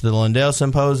watch the Lindell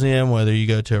Symposium, whether you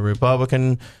go to a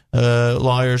Republican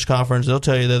lawyers conference, they'll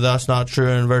tell you that that's not true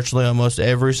in virtually almost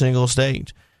every single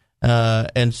state.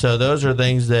 And so those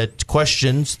are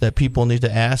questions that people need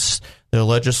to ask their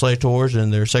legislators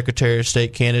and their Secretary of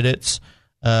State candidates.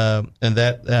 And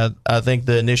that I think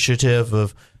the initiative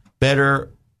of better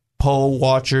poll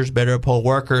watchers, better poll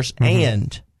workers,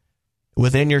 and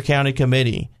within your county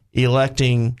committee,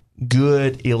 electing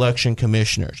good election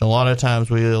commissioners. A lot of times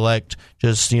we elect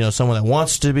just, someone that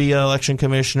wants to be an election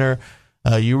commissioner.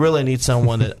 You really need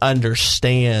someone that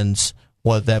understands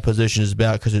what that position is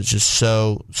about, because it's just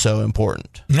so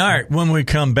important. All right, when we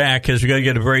come back, because we got to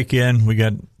get a break in, we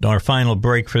got our final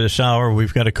break for this hour.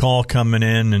 We've got a call coming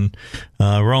in, and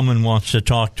Roman wants to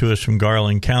talk to us from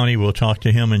Garland County. We'll talk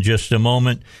to him in just a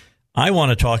moment. I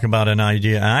want to talk about an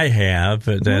idea I have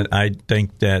that I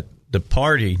think that the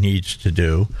party needs to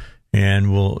do,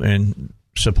 and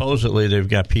supposedly they've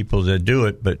got people that do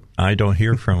it, but I don't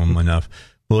hear from them enough.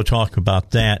 We'll talk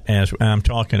about that as I'm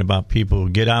talking about people who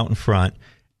get out in front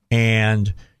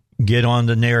and get on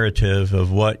the narrative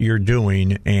of what you're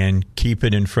doing and keep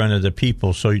it in front of the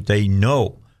people so they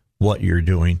know what you're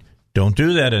doing. Don't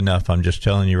do that enough. I'm just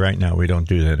telling you right now, we don't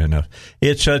do that enough.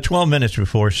 It's 12 minutes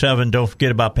before 7. Don't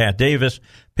forget about Pat Davis.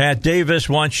 Pat Davis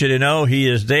wants you to know he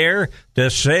is there to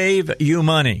save you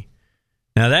money.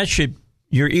 Now,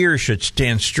 your ears should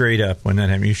stand straight up when that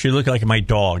happens. You should look like my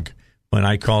dog when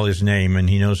I call his name and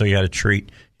he knows I got to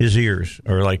treat his ears,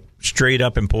 or like straight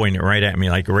up and point it right at me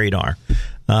like radar.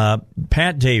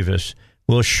 Pat Davis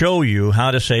will show you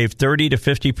how to save 30 to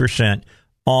 50%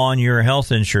 on your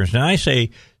health insurance. Now, I say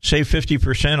save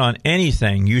 50% on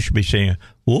anything. You should be saying,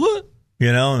 what?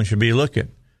 And should be looking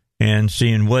and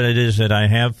seeing what it is that I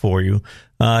have for you.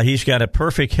 He's got a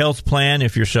perfect health plan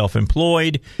if you're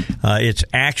self-employed. It's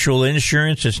actual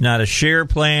insurance. It's not a share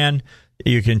plan.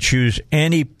 You can choose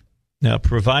any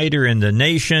provider in the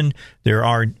nation. This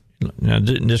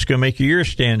is going to make your ears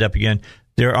stand up again.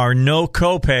 There are no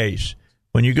copays.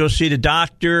 When you go see the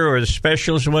doctor or the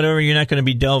specialist or whatever, you're not going to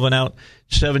be delving out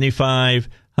 $75,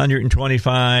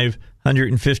 $125,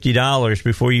 $150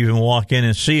 before you even walk in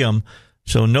and see them.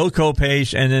 So no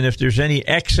copays. And then if there's any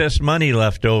excess money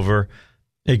left over,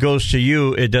 it goes to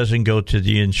you. It doesn't go to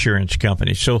the insurance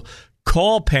company. So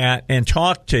call Pat and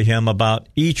talk to him about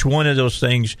each one of those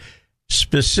things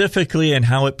specifically and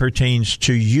how it pertains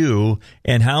to you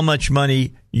and how much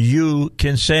money you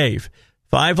can save.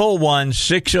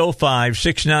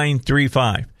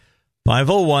 501-605-6935.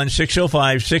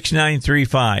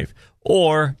 501-605-6935.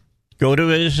 Or go to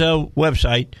his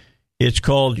website. It's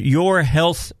called Your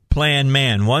Health Plan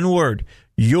Man. One word,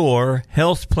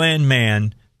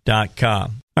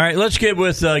 yourhealthplanman.com. All right, let's get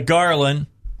with Garland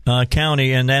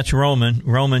County, and that's Roman.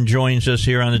 Roman joins us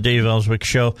here on the Dave Elswick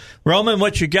Show. Roman,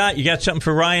 what you got? You got something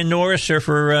for Ryan Norris or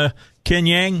for Ken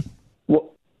Yang?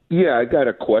 Well, yeah, I got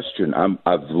a question.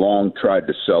 I've long tried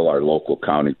to sell our local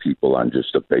county people on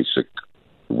just a basic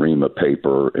ream of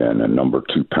paper and a number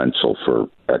 2 pencil for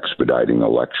expediting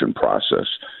election process.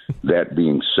 That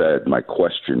being said, my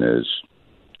question is,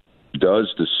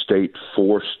 does the state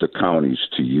force the counties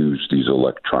to use these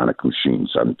electronic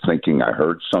machines? I'm thinking I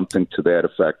heard something to that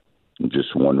effect. I'm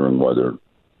just wondering whether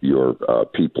your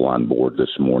people on board this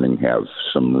morning have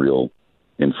some real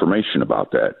information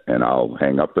about that. And I'll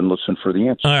hang up and listen for the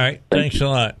answer. All right. Thanks a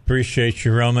lot. Appreciate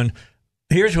you, Roman.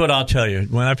 Here's what I'll tell you.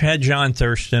 When I've had John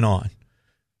Thurston on,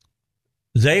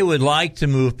 they would like to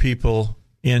move people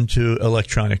into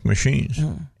electronic machines.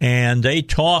 And they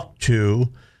talk to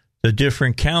the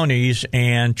different counties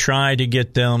and try to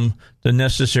get them the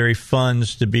necessary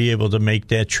funds to be able to make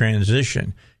that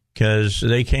transition, because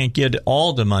they can't get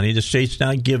all the money. The state's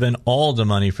not giving all the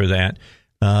money for that.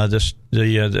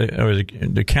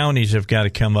 The counties have got to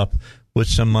come up with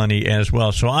some money as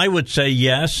well. So I would say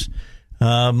yes.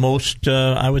 I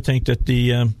would think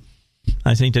that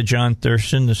I think that John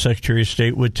Thurston, the Secretary of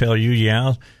State, would tell you,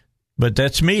 yeah. But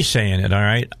that's me saying it. All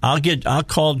right, I'll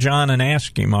call John and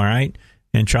ask him. All right.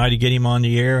 And try to get him on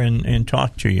the air and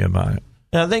talk to you about it.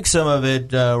 And I think some of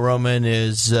it, Roman,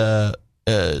 is a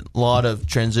lot of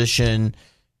transition,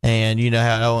 and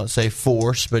how I won't say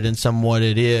force, but in somewhat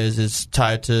it is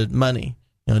tied to money.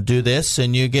 Do this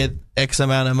and you get X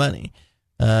amount of money.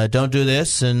 Don't do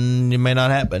this and it may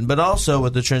not happen. But also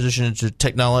with the transition into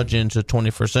technology into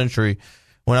 21st century,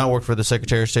 when I worked for the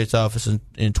Secretary of State's office in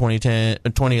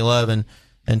 2011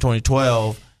 and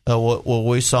 2012, what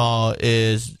we saw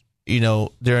is,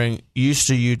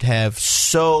 you'd have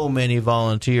so many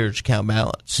volunteers to count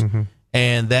ballots,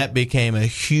 and that became a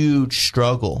huge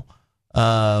struggle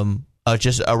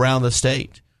just around the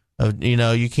state.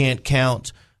 You can't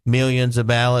count millions of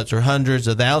ballots or hundreds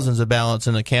of thousands of ballots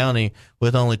in a county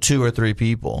with only 2 or 3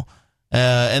 people.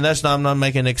 And I'm not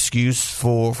making an excuse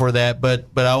for that, but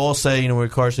I will say, in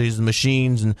regards to these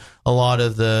machines and a lot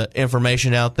of the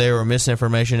information out there or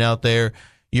misinformation out there,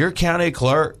 your county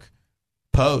clerk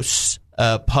posts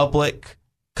public,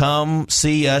 come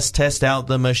see us test out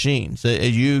the machines.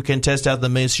 You can test out the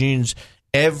machines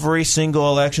every single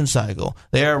election cycle.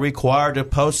 They are required to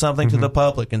post something to the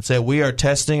public and say, we are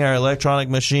testing our electronic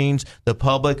machines. The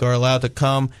public are allowed to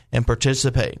come and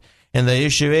participate. And the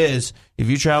issue is, if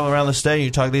you travel around the state and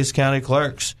you talk to these county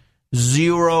clerks,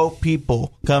 0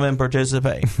 people come and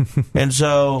participate. And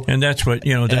that's what,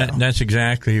 that's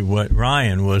exactly what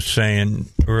Ryan was saying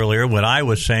earlier, what I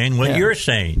was saying, what you're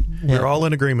saying. We're all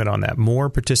in agreement on that. More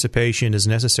participation is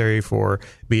necessary for,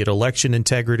 be it election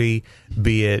integrity,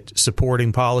 be it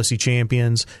supporting policy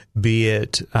champions, be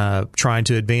it trying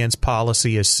to advance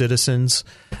policy as citizens.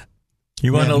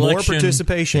 You want more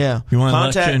participation. Yeah. You want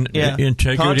election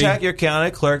integrity? Contact your county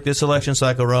clerk this election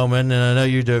cycle, Roman, and I know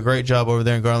you do a great job over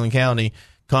there in Garland County.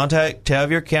 Contact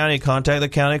the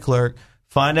county clerk,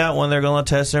 find out when they're going to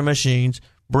test their machines,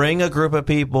 bring a group of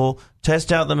people,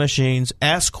 test out the machines,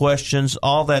 ask questions,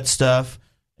 all that stuff,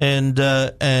 and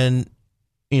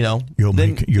you'll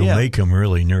make them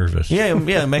really nervous. Yeah,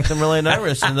 make them really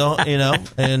nervous, and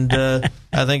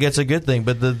I think it's a good thing.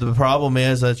 But the problem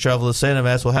is, I travel the state and I've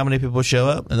asked, well, how many people show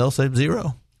up, and they'll say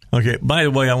 0. Okay. By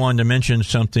the way, I wanted to mention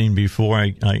something before I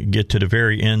get to the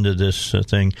very end of this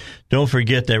thing. Don't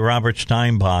forget that Robert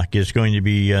Steinbach is going to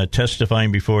be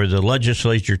testifying before the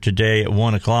legislature today at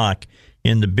 1:00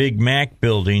 in the Big Mac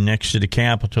building next to the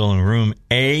Capitol in Room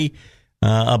A.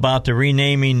 About the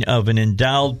renaming of an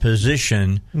endowed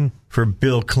position for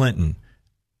Bill Clinton.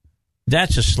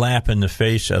 That's a slap in the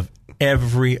face of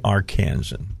every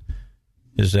Arkansan,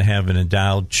 is to have an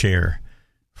endowed chair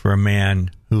for a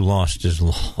man who lost his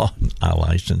law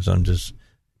license.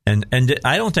 And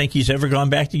I don't think he's ever gone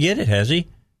back to get it, has he?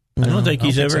 I don't think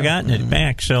he's ever gotten it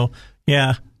back. So,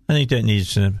 yeah, I think that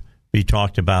needs to be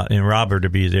talked about, and Robert to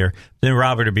be there. Then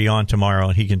Robert to be on tomorrow,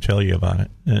 and he can tell you about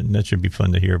it. And that should be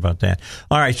fun to hear about that.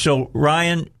 All right, so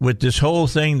Ryan, with this whole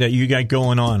thing that you got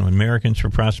going on with Americans for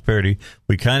Prosperity,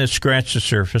 we kind of scratched the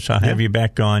surface. I'll have you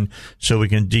back on so we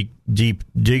can dig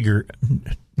deeper.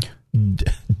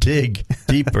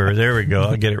 There we go.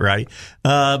 I'll get it right.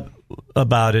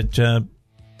 About it.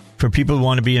 For people who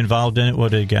want to be involved in it,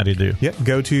 what do they got to do? Yep,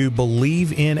 go to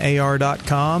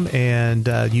believenar.com,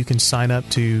 and you can sign up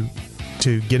to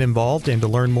get involved and to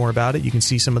learn more about it. You can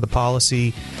see some of the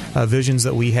policy visions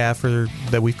that we have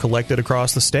that we've collected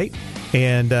across the state.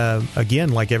 And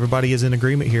again, like everybody is in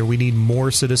agreement here, we need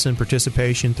more citizen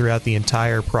participation throughout the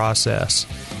entire process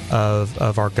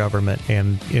of our government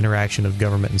and interaction of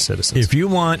government and citizens. If you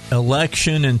want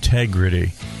election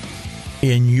integrity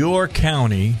in your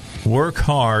county, work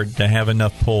hard to have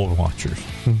enough poll watchers.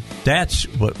 That's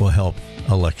what will help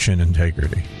election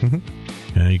integrity.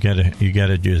 You got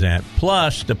to do that.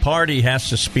 Plus, the party has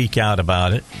to speak out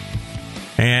about it,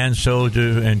 and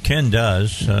and Ken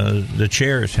does. The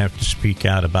chairs have to speak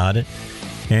out about it,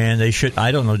 and they should.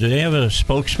 I don't know. Do they have a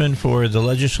spokesman for the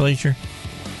legislature?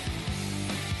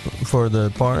 For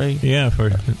the party? Yeah, for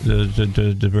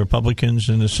the Republicans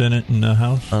in the Senate and the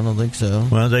House? I don't think so.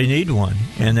 Well, they need one,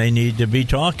 and they need to be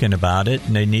talking about it,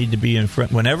 and they need to be in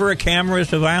front. Whenever a camera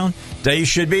is around, they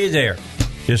should be there.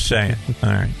 Just saying. All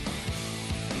right.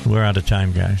 We're out of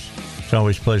time, guys. It's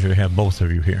always a pleasure to have both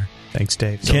of you here. Thanks,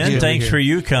 Dave. Ken, thanks for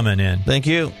you coming in. Thank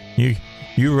you.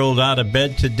 You rolled out of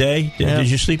bed today. Did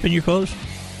you sleep in your clothes?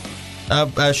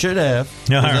 I should have.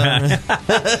 All right.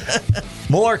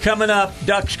 More coming up.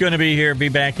 Duck's going to be here. Be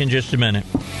back in just a minute.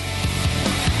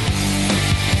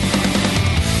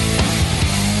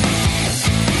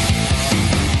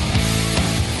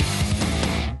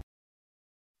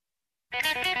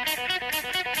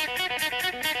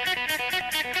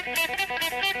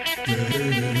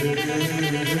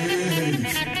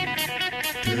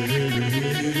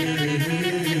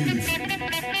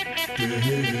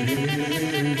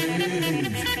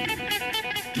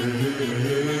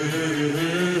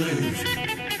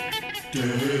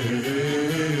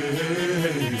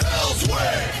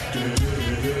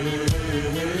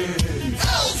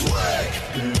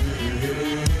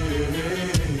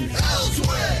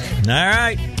 All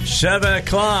right, 7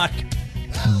 o'clock.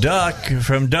 Duck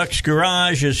from Duck's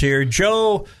Garage is here.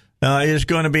 Joe is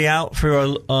going to be out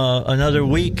for another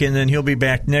week, and then he'll be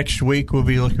back next week. We'll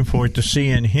be looking forward to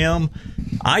seeing him.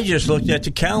 I just looked at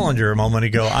the calendar a moment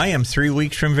ago. I am 3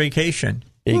 weeks from vacation.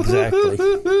 Exactly.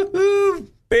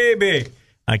 Baby.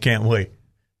 I can't wait.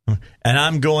 And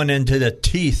I'm going into the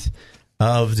teeth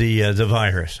of the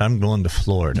virus. I'm going to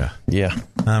Florida. Yeah,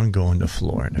 I'm going to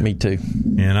Florida. Me too.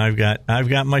 And I've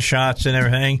got my shots and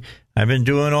everything. I've been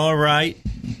doing all right.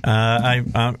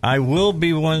 I will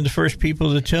be one of the first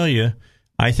people to tell you,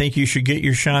 I think you should get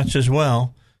your shots as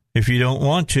well. If you don't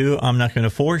want to, I'm not going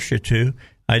to force you to.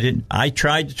 I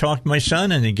tried to talk my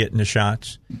son into getting the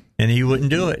shots, and he wouldn't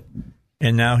do it.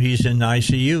 And now he's in the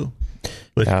ICU.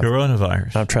 with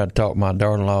coronavirus. I've tried to talk my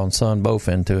daughter-in-law and son both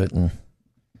into it, and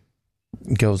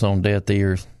it goes on deaf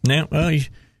ears. Now,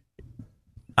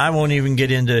 I won't even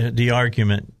get into the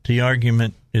argument. The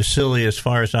argument is silly as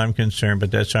far as I'm concerned,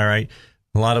 but that's all right.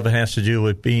 A lot of it has to do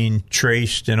with being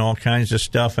traced and all kinds of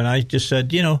stuff. And I just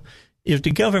said, if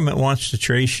the government wants to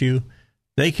trace you,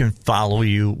 they can follow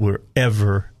you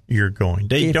wherever you're going.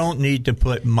 They don't need to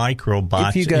put microbots.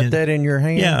 If you got that in your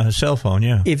hand? Yeah, a cell phone,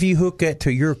 yeah. If you hook that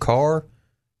to your car,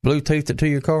 Bluetooth it to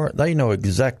your car, they know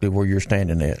exactly where you're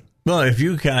standing at. Well, if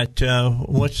you got,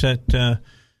 what's that,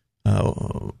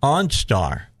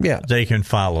 OnStar, they can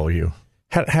follow you.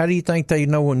 How do you think they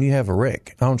know when you have a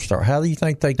wreck? OnStar, how do you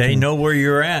think they know where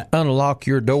you're at? Unlock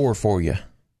your door for you.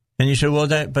 And you say, well,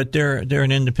 but they're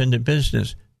an independent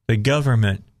business. The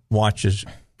government watches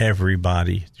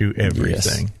everybody through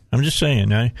everything. Yes. I'm just saying,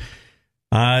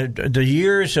 the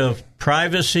years of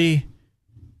privacy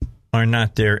are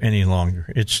not there any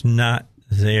longer. It's not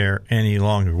there any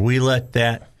longer. We let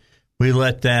that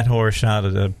horse out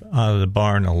of the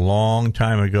barn a long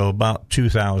time ago, about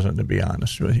 2000, to be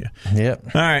honest with you.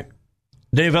 Yep. All right,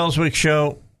 Dave Elswick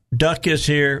Show. Duck is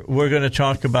here. We're going to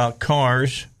talk about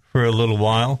cars for a little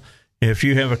while. If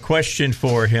you have a question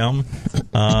for him,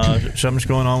 something's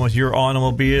going on with your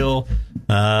automobile.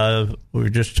 We're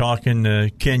just talking to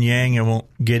Ken Yang. I won't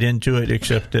get into it,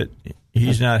 except that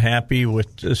he's not happy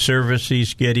with the service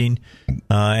he's getting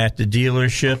at the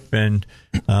dealership, and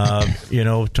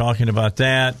talking about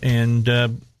that. And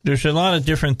there's a lot of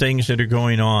different things that are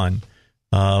going on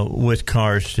with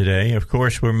cars today. Of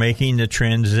course, we're making the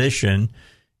transition.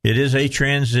 It is a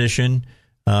transition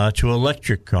to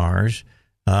electric cars.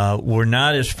 We're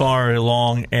not as far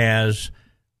along as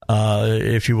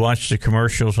if you watch the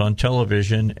commercials on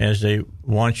television as they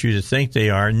want you to think they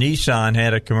are. Nissan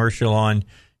had a commercial on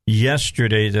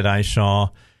yesterday that I saw,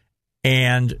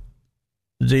 and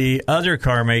the other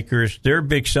car makers, their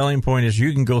big selling point is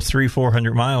you can go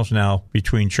 300-400 miles now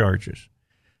between charges.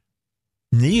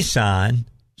 Nissan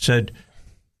said,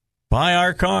 buy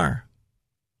our car.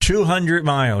 200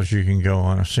 miles you can go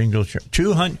on a single charge.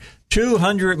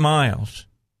 200 miles.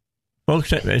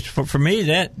 Folks, for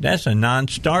me, that's a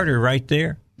non-starter right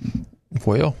there.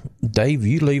 Well, Dave,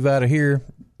 you leave out of here,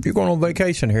 you're going on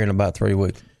vacation here in about 3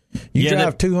 weeks. You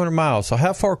drive 200 miles, so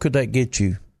how far could that get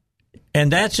you?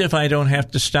 And that's if I don't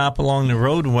have to stop along the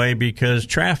roadway because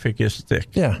traffic is thick.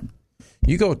 Yeah.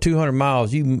 You go 200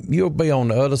 miles, you'll be on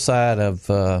the other side of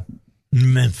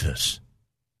Memphis.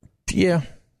 Yeah.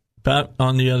 About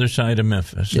on the other side of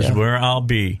Memphis is where I'll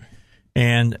be.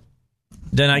 And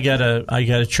then I got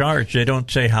a charge. They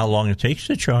don't say how long it takes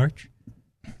to charge.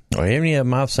 Well, any of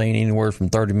them I've seen anywhere from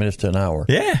 30 minutes to an hour.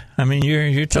 Yeah, I mean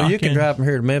you're talking. So you can drive from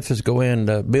here to Memphis, go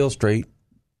into Bill Street.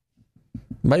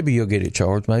 Maybe you'll get it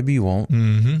charged. Maybe you won't.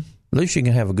 Mm-hmm. At least you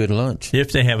can have a good lunch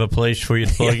if they have a place for you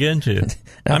to plug into.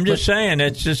 I'm just saying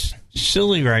it's just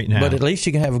silly right now. But at least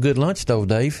you can have a good lunch, though,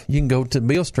 Dave. You can go to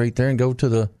Bill Street there and go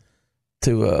to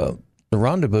the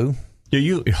Rendezvous. Do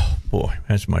you? Oh boy,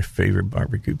 that's my favorite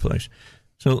barbecue place.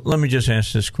 So let me just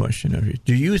ask this question of you: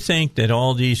 do you think that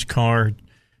all these car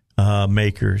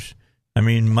makers, I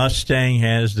mean, Mustang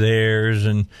has theirs,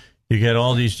 and you got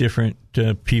all these different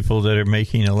people that are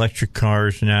making electric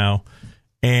cars now,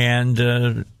 and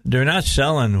they're not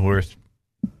selling worth,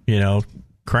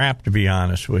 crap, to be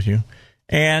honest with you.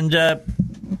 And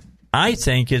I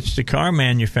think it's the car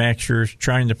manufacturers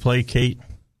trying to placate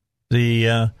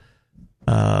the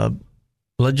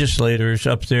legislators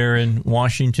up there in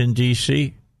Washington,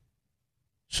 D.C.,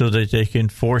 so that they can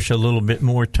force a little bit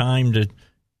more time to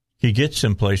get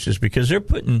some places, because they're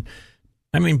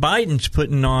Biden's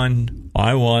putting on,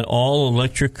 I want all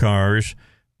electric cars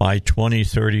by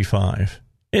 2035.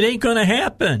 It ain't going to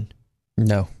happen.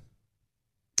 No.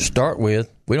 To start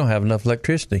with, we don't have enough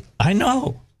electricity. I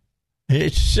know.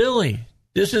 It's silly.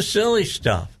 This is silly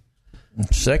stuff.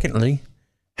 Secondly,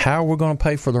 how are we going to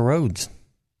pay for the roads?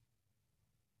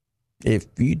 If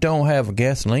you don't have a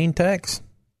gasoline tax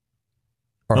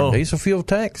or a diesel fuel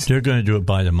tax, they're going to do it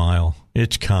by the mile.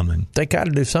 It's coming. They got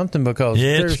to do something, because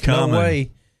there's no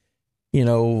way,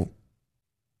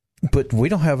 but we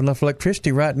don't have enough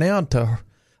electricity right now.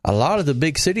 A lot of the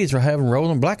big cities are having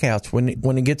rolling blackouts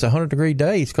when it gets 100-degree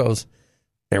days, because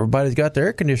everybody's got their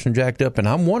air conditioner jacked up, and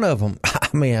I'm one of them. I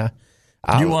mean,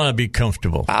 you want to be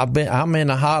comfortable. I'm in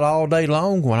the hot all day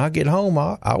long. When I get home,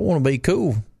 I want to be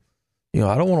cool.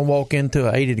 I don't want to walk into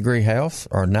an 80-degree house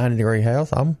or a 90-degree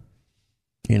house.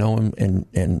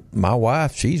 And my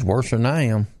wife, she's worse than I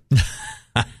am.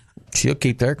 She'll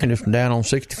keep the air conditioner down on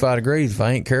 65 degrees if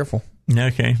I ain't careful.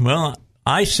 Okay. Well,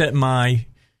 I set my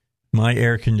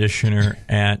air conditioner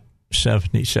at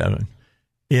 77.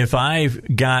 If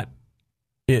I've got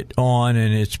it on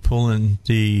and it's pulling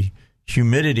the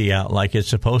humidity out like it's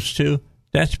supposed to,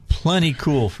 that's plenty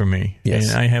cool for me.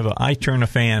 Yes. And I turn a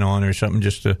fan on or something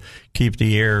just to keep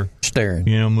the air staring,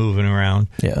 moving around.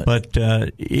 Yeah. But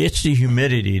it's the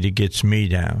humidity that gets me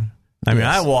down. I mean,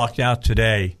 I walked out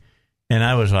today and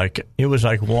it was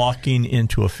like walking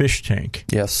into a fish tank.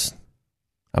 Yes.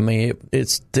 I mean,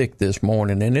 it's thick this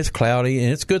morning and it's cloudy,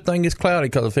 and it's a good thing it's cloudy,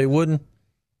 because if it wouldn't,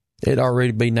 it'd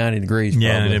already be 90 degrees. Yeah,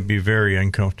 probably. and it'd be very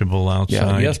uncomfortable outside.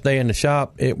 Yeah, yesterday in the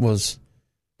shop, it was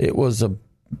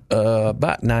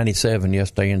about 97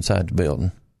 yesterday inside the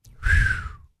building.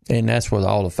 And that's with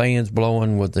all the fans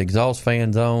blowing, with the exhaust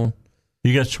fans on.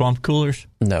 You got swamp coolers?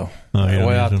 No. Oh,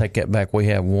 I'll take that back. We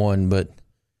have one, but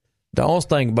the honest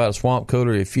thing about a swamp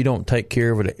cooler, if you don't take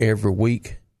care of it every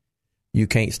week, you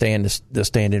can't stand to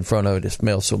stand in front of it. It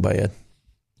smells so bad.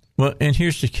 Well, and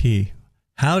here's the key.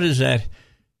 How does that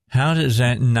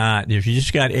not, if you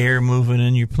just got air moving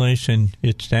in your place and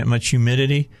it's that much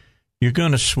humidity, you're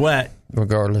going to sweat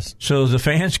regardless. So the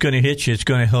fan's going to hit you. It's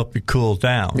going to help you cool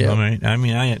down. Yep. I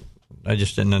mean, I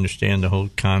just didn't understand the whole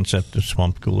concept of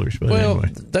swamp coolers. But well,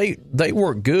 anyway. they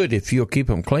work good if you'll keep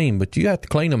them clean, but you have to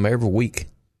clean them every week.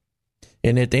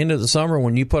 And at the end of the summer,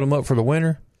 when you put them up for the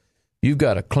winter, you've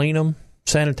got to clean them,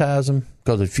 sanitize them,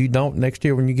 because if you don't, next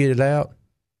year when you get it out,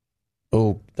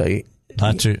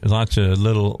 lots of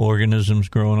little organisms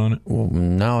growing on it. Well,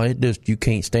 no, you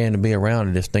can't stand to be around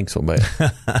it. It stinks so bad.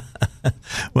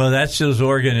 Well, that's those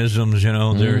organisms.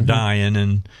 They're dying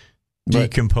and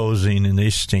decomposing, and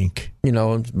they stink.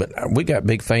 But we got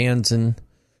big fans, and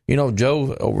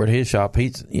Joe over at his shop,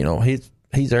 he's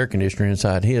air conditioner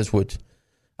inside his, which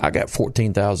I got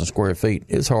 14,000 square feet.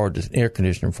 It's hard to air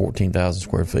conditioner 14,000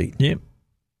 square feet. Yep.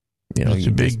 It's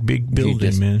a big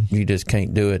building, man. You just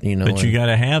can't do it, But you got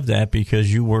to have that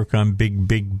because you work on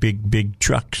big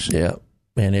trucks. Yeah,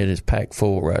 and it is packed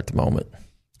full right at the moment.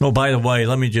 Oh, by the way,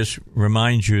 let me just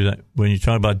remind you that when you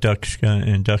talk about Duck's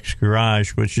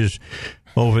Garage, which is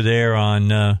over there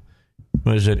on,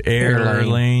 Air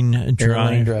Lane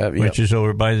Drive, which is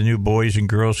over by the new Boys and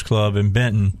Girls Club in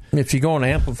Benton. If you're going to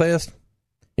Amplifest,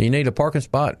 you need a parking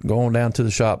spot, go on down to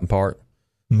the shop and park.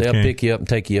 They'll pick you up and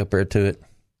take you up there to it.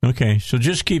 Okay, so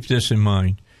just keep this in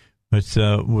mind with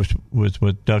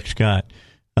what Duck's got.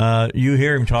 You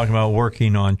hear him talking about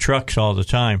working on trucks all the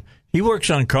time. He works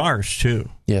on cars, too.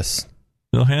 Yes.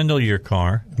 They'll handle your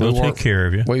car. They'll take care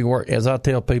of you. We work, as I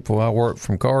tell people, I work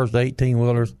from cars to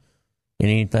 18-wheelers and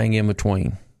anything in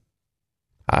between.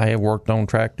 I have worked on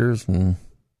tractors and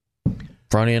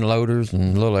front-end loaders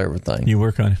and a little everything. You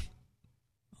work on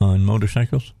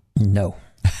motorcycles? No.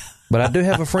 But I do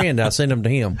have a friend. I send them to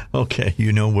him. Okay,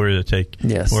 you know where to take.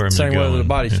 Yes, same way with the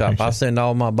body shop. I send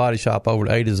all my body shop over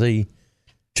to A to Z.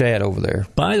 Chad over there.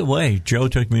 By the way, Joe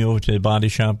took me over to the body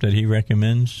shop that he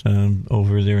recommends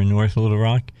over there in North Little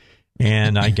Rock,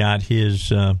 and I got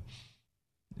his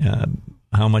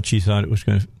how much he thought it was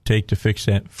going to take to fix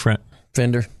that front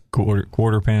fender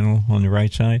quarter panel on the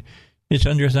right side. It's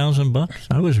under $1,000.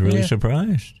 I was really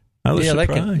surprised. I was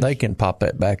surprised. They can pop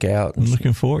that back out. I'm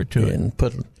looking forward to it. And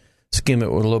skim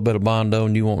it with a little bit of Bondo,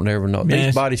 and you won't never know. Yes.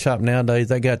 These body shop nowadays,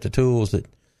 they got the tools that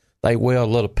they weld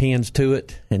little pins to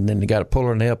it, and then they got a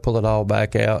puller, and they'll pull it all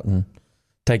back out and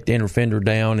take the inner fender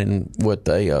down and what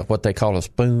they call a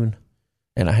spoon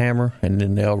and a hammer, and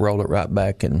then they'll roll it right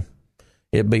back, and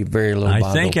it'll be very little Bondo.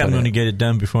 I think I'm going to get it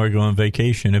done before I go on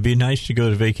vacation. It'd be nice to go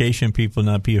to vacation, people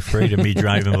not be afraid of me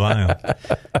driving by them,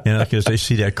 because they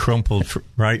see that crumpled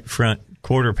right front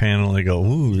quarter panel and they go,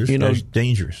 ooh, this guy's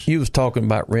dangerous. You was talking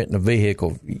about renting a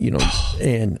vehicle,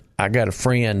 and I got a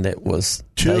friend that was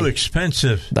too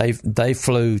expensive. They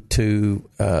flew to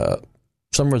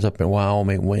somewhere's up in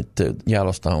Wyoming, went to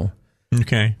Yellowstone.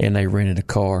 Okay. And they rented a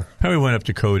car. Probably went up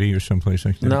to Cody or someplace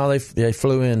like that. No, they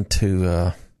flew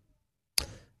into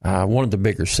one of the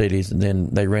bigger cities, and then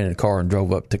they rented a car and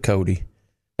drove up to Cody.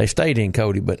 They stayed in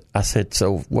Cody, but I said,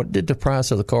 so what did the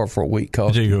price of the car for a week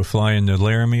cost? Did you go fly into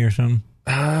Laramie or something?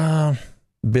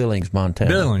 Billings, Montana.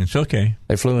 Billings, okay.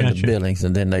 They flew into Billings,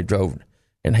 and then they drove.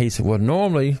 And he said, well,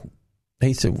 normally,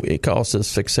 it costs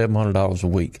us $600-700 a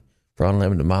week for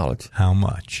unlimited mileage. How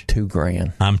much?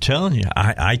 $2,000. I'm telling you.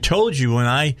 I told you when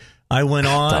I went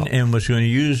on and was going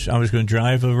to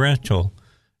drive a rental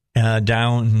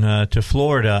down to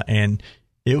Florida, and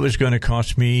it was going to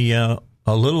cost me a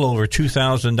little over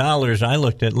 $2,000. I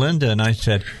looked at Linda and I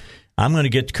said, I'm going to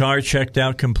get the car checked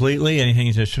out completely.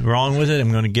 Anything that's wrong with it, I'm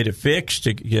going to get it fixed.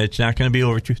 It's not going to be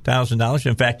over $2,000.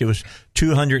 In fact, it was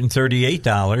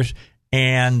 $238,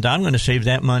 and I'm going to save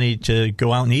that money to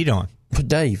go out and eat on. But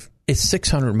Dave, it's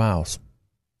 600 miles.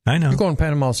 I know. You're going to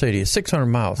Panama City. It's 600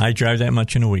 miles. I drive that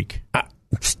much in a week.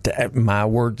 My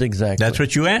words exactly. That's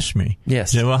what you asked me.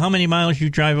 Yes. So, well, how many miles you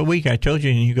drive a week? I told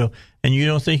you, and you go, and you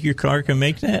don't think your car can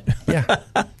make that? Yeah.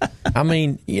 I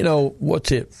mean,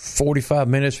 what's it, 45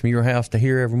 minutes from your house to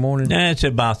here every morning? It's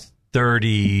about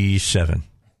 37.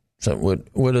 So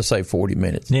we'll just say 40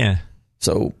 minutes. Yeah.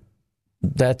 So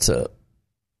that's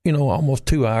almost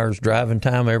 2 hours driving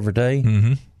time every day.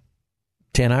 Mm-hmm.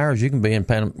 10 hours you can be in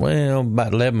Panama. Well,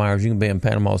 about 11 hours you can be in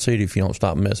Panama City if you don't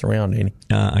stop and mess around any.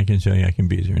 I can tell you I can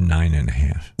be there in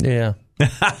 9.5. Yeah.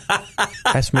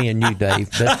 That's me and you, Dave.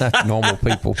 That's not normal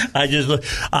people.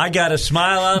 I got a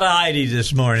smile out of Heidi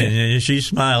this morning, and she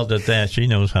smiled at that. She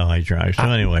knows how I drive. So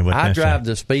anyway, I drive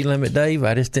the speed limit, Dave.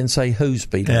 I just didn't say whose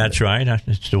speed limit. That's right.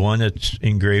 It's the one that's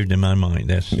engraved in my mind.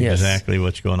 That's exactly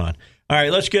what's going on. All right,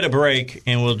 let's get a break,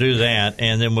 and we'll do that,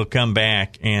 and then we'll come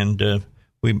back, and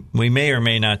we may or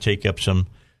may not take up some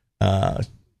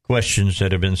questions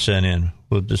that have been sent in.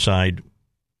 We'll decide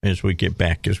as we get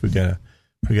back, because we got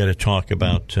to talk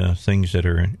about things that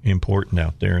are important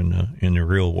out there in the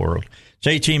real world. It's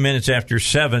 18 minutes after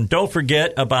 7. Don't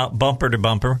forget about Bumper to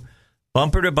Bumper.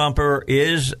 Bumper to Bumper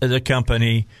is the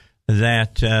company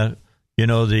that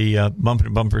the Bumper to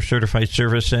Bumper Certified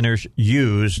Service Centers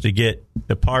use to get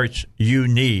the parts you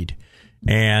need,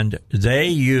 and they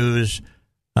use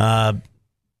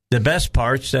the best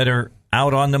parts that are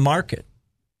out on the market.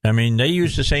 I mean, they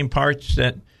use the same parts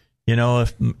that,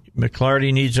 if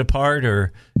McClarty needs a part,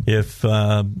 or if,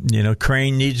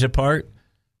 Crane needs a part,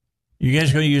 you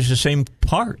guys are going to use the same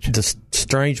part. The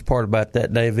strange part about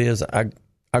that, Dave, is I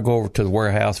go over to the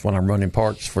warehouse when I'm running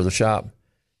parts for the shop,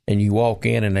 and you walk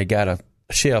in and they got a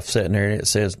shelf sitting there, and it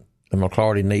says the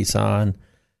McClarty Nissan,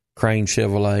 Crane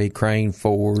Chevrolet, Crane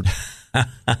Ford,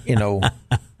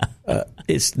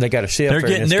 they got a shelf. They're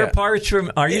getting their parts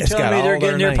from. Are you telling me they're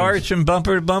getting their parts from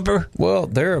Bumper to Bumper? Well,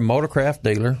 they're a Motorcraft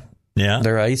dealer. Yeah,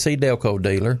 they're an AC Delco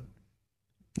dealer.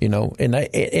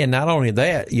 And not only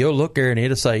that, you'll look there and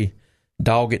it'll say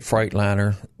Doggett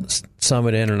Freightliner,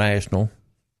 Summit International.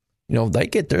 They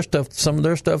get their stuff, some of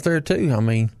their stuff there too. I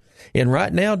mean, and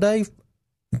right now, Dave,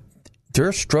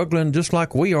 they're struggling just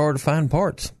like we are to find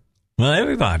parts. Well,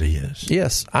 everybody is.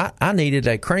 Yes, I needed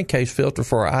a crankcase filter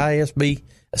for ISC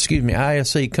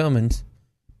Cummins.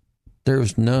 There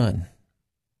was none.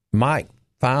 Mike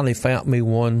finally found me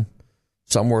one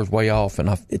somewhere way off, and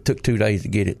it took 2 days to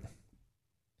get it.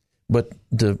 But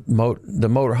the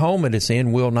motor home it is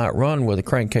in will not run with a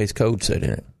crankcase code set in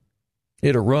it.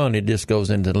 It'll run, it just goes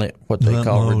into what they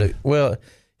call reduced. Well,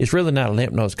 it's really not a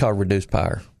limp node, it's called reduced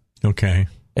power. Okay.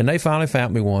 And they finally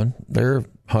found me one. They're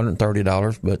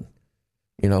 $130, but,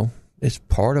 it's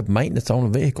part of maintenance on a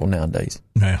vehicle nowadays.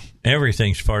 Yeah,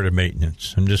 everything's part of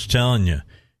maintenance. I'm just telling you.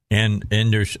 And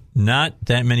there's not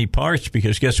that many parts,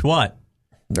 because guess what?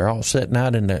 They're all sitting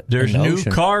out in the There's in the new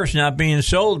ocean. cars not being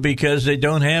sold because they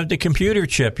don't have the computer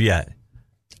chip yet.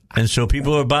 And so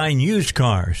people are buying used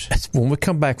cars. When we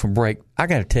come back from break, I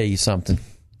got to tell you something.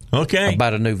 Okay.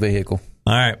 About a new vehicle.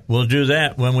 All right. We'll do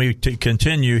that when we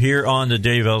continue here on the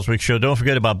Dave Elswick Show. Don't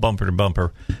forget about Bumper to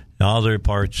Bumper. All their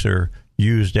parts are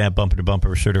used at Bumper to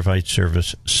Bumper Certified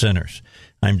Service Centers.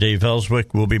 I'm Dave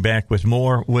Elswick. We'll be back with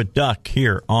more with Duck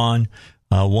here on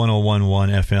 101.1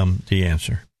 FM, The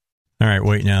Answer. All right,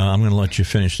 wait now. I'm going to let you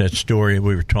finish that story.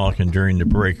 We were talking during the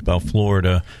break about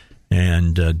Florida,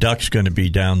 and Duck's going to be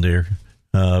down there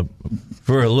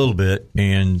for a little bit,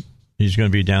 and he's going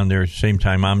to be down there at the same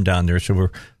time I'm down there, so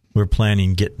we're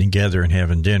planning getting together and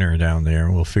having dinner down there,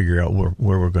 and we'll figure out where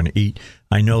we're going to eat.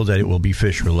 I know that it will be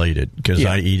fish-related, because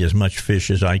I eat as much fish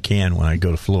as I can when I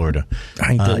go to Florida.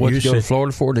 What you go to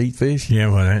Florida for, to eat fish?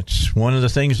 Yeah, well, that's one of the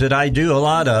things that I do a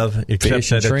lot of, except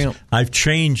fish and shrimp. I've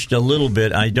changed a little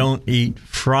bit. I don't eat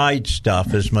fried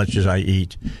stuff as much as I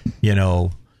eat,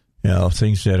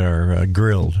 things that are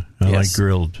grilled. I like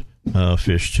grilled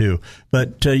fish, too.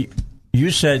 But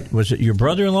you said, was it your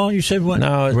brother-in-law? You said what?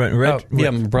 No, my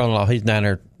brother-in-law. He's down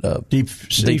there deep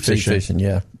sea fishing.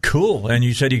 Yeah, cool. And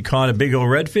you said he caught a big old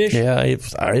redfish. Yeah,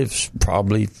 it's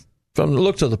probably, from the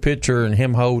looks of the picture and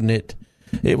him holding it,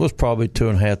 it was probably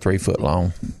 2.5, 3 foot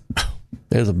long.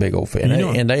 It was a big old fish,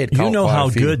 and they had caught how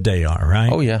good they are,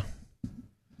 right? Oh yeah.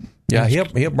 Yeah,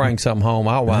 he'll bring something home.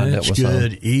 I'll wind up with some. That's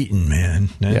good eating, man.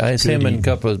 It's him and a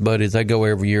couple of his buddies. They go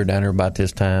every year down there about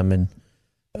this time, and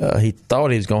he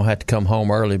thought he was going to have to come home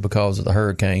early because of the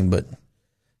hurricane, but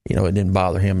it didn't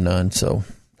bother him none. So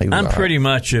I'm pretty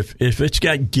much, if it's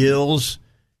got gills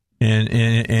and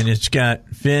it's got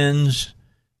fins,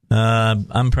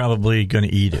 I'm probably going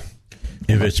to eat it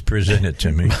if it's presented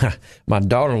to me. My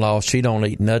daughter-in-law, she don't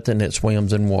eat nothing that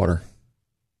swims in water.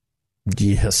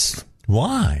 Yes.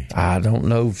 Why? I don't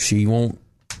know. She won't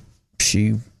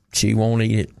eat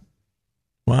it.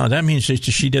 Wow, that means that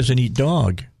she doesn't eat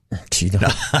dog. She don't.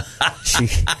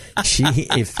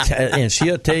 And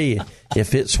she'll tell you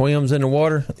if it swims in the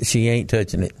water, she ain't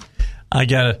touching it.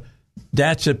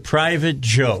 That's a private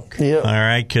joke. Yep. All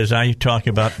right, because I talk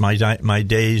about my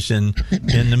days in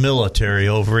the military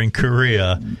over in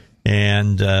Korea,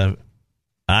 and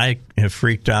I have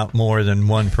freaked out more than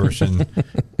one person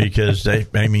because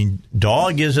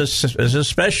dog is a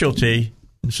specialty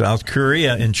in South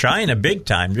Korea and China, big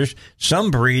time. There's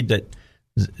some breed that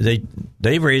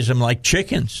they raise them like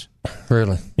chickens.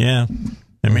 Really? Yeah.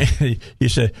 I mean, you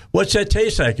say, what's that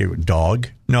taste like? Dog?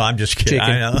 No, I'm just kidding.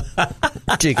 Chicken. I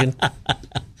know. Chicken.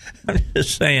 I'm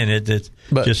just saying it's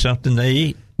just something they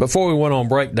eat. Before we went on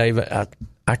break, David,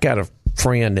 I got a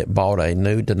friend that bought a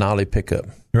new Denali pickup.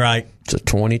 Right. It's a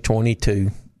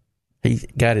 2022. He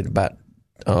got it about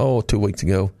 2 weeks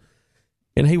ago.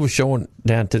 And he was showing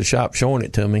down to the shop, showing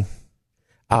it to me.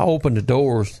 I opened the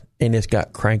doors, and it's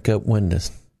got crank-up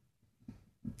windows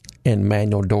and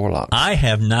manual door locks. I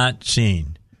have not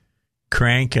seen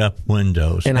crank-up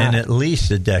windows in at least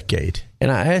a decade.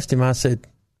 And I asked him, I said,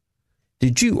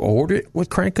 did you order it with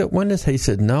crank-up windows? He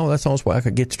said, no, that's the only way I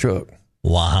could get the truck.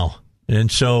 Wow. And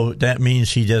so that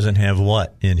means he doesn't have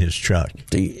what in his truck?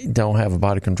 He don't have a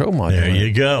body control module. There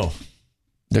you go.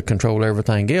 To control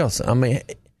everything else. I mean,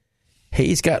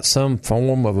 he's got some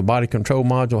form of a body control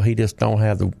module. He just don't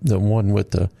have the one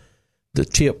with the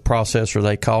chip processor,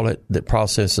 they call it, that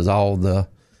processes all the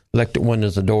electric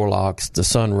windows, the door locks, the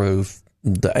sunroof,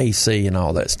 the AC, and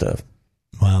all that stuff.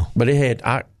 Wow. But it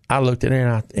had, I looked at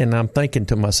it, and I'm thinking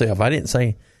to myself, I didn't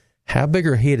say, how big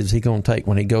a hit is he going to take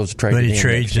when he goes to trade it in? But he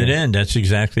trades it in. That's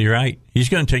exactly right. He's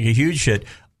going to take a huge hit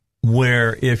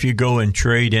where if you go and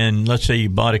trade in, let's say you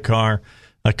bought a car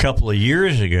a couple of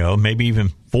years ago, maybe even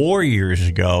 4 years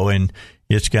ago, and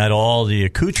it's got all the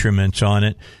accoutrements on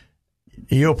it,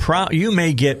 you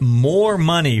may get more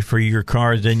money for your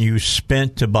car than you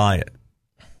spent to buy it.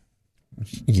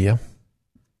 Yeah.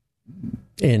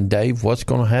 And Dave, what's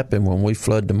going to happen when we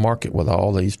flood the market with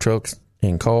all these trucks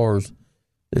and cars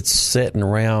that's sitting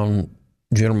around?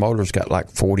 General Motors got like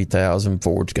 40,000.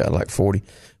 Ford's got like 40.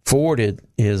 Ford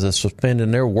is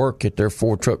suspending their work at their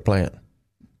Ford truck plant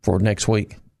for next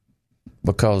week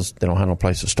because they don't have no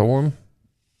place to store them.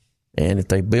 And if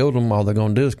they build them, all they're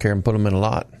going to do is carry them and put them in a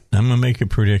lot. I'm going to make a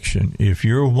prediction. If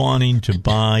you're wanting to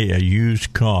buy a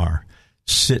used car,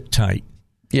 sit tight.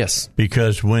 Yes.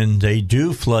 Because when they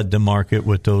do flood the market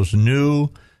with those new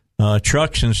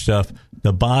trucks and stuff,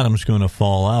 the bottom's going to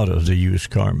fall out of the used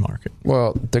car market.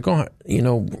 Well, they're going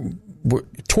to,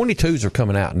 22s are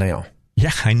coming out now.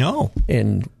 Yeah, I know.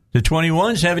 And the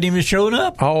 21s haven't even shown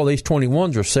up. All these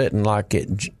 21s are sitting like at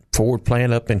Ford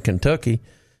plant up in Kentucky.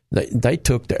 They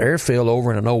took the airfield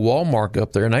over in an old Walmart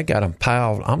up there, and they got them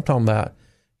piled. I'm talking about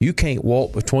you can't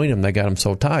walk between them. They got them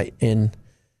so tight. And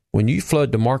when you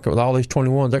flood the market with all these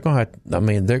 21s, they're going to have,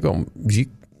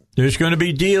 there's going to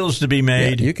be deals to be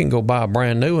made. Yeah, you can go buy a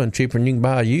brand new one cheaper than you can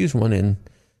buy a used one and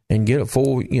get a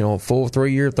full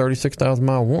 3-year,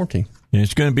 36,000-mile warranty. And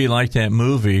it's going to be like that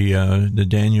movie that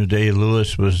Daniel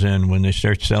Day-Lewis was in when they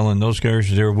start selling those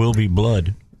cars. There will be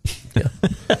blood. Yeah.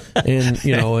 And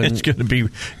it's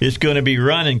going to be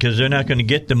running because they're not going to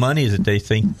get the money that they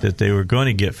think that they were going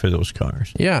to get for those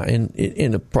cars. Yeah,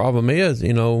 and the problem is,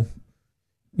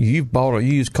 you've bought a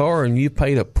used car and you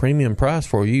paid a premium price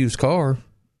for a used car,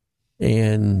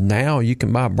 and now you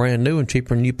can buy a brand new and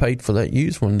cheaper than you paid for that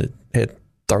used one that had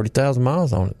 30,000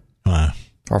 miles on it. Wow.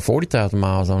 Or 40,000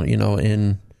 miles on it,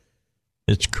 and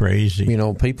it's crazy.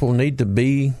 People need to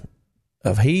be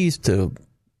of heed to.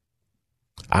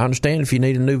 I understand if you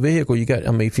need a new vehicle,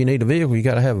 if you need a vehicle, you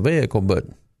got to have a vehicle, but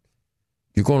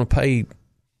you're going to pay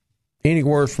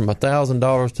anywhere from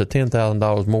 $1,000 to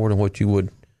 $10,000 more than what you would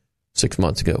 6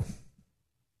 months ago.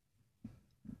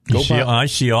 I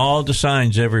see all the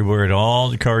signs everywhere at all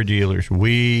the car dealers.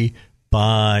 We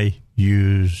buy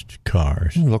used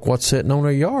cars. Look what's sitting on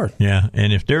their yard. Yeah,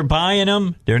 and if they're buying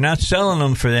them, they're not selling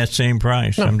them for that same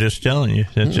price. No. I'm just telling you.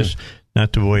 That's just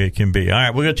not the way it can be. All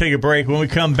right, we're going to take a break. When we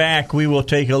come back, we will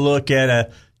take a look at a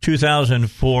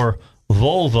 2004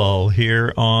 Volvo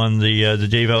here on the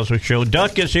Dave Elswick Show.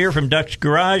 Duck is here from Duck's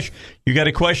Garage. You got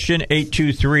a question,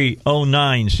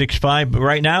 823-0965. But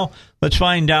right now, let's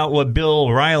find out what Bill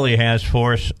Riley has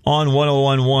for us on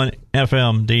 101.1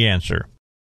 FM, The Answer.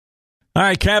 All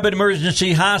right, Cabot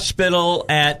Emergency Hospital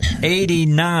at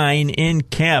 89 in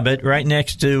Cabot, right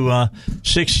next to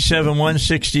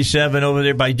 67-167 over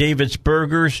there by David's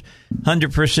Burgers,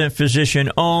 100%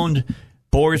 physician-owned.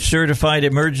 board-certified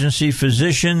emergency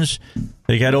physicians.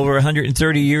 They got over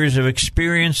 130 years of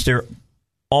experience. They're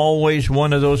always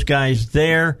one of those guys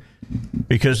there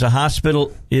because the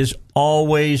hospital is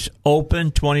always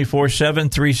open 24/7,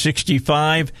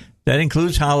 365. That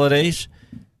includes holidays.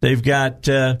 They've got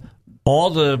all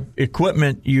the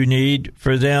equipment you need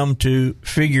for them to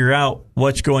figure out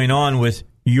what's going on with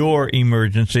your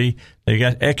emergency. They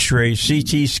got x-rays,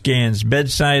 CT scans,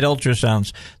 bedside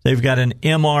ultrasounds. They've got an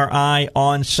MRI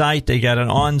on site. They got an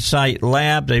on-site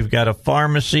lab. They've got a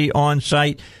pharmacy on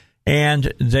site,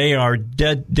 and they are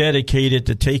dedicated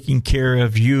to taking care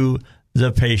of you,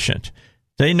 the patient.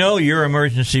 They know your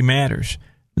emergency matters.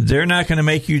 They're not going to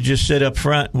make you just sit up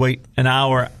front, wait an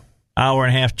hour, hour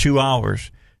and a half, 2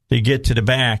 hours to get to the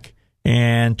back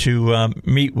and to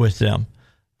meet with them.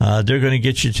 They're going to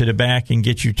get you to the back and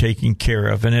get you taken care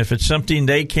of. And if it's something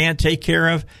they can't take care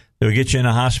of, they'll get you in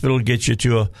a hospital, get you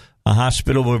to a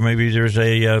hospital where maybe there's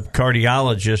a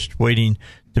cardiologist waiting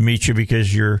to meet you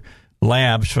because your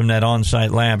labs from that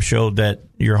on-site lab showed that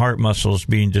your heart muscle is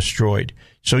being destroyed.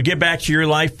 So get back to your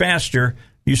life faster.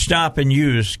 You stop and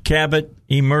use Cabot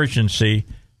Emergency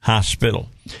Hospital.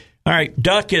 All right,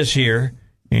 Duck is here,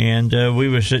 and we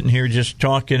were sitting here just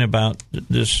talking about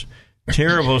this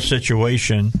terrible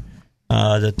situation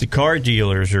that the car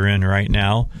dealers are in right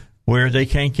now, where they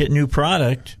can't get new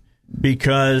product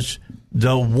because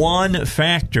the one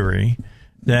factory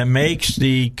that makes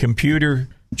the computer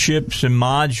chips and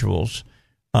modules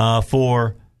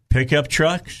for pickup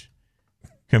trucks,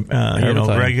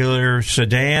 regular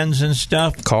sedans and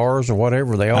stuff, cars or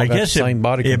whatever, they all got the same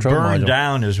body control module. It burned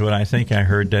down is what I think I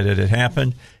heard that it had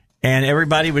happened, and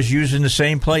everybody was using the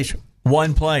same place,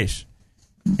 one place.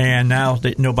 And now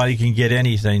nobody can get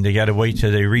anything. They got to wait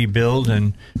till they rebuild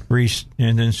and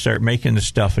then start making the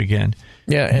stuff again.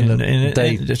 Yeah,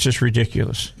 it's just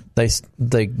ridiculous.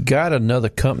 They got another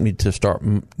company to start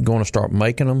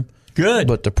making them. Good,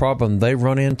 but the problem they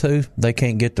run into, they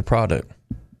can't get the product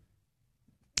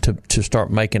to start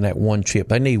making that one chip.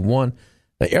 They need one.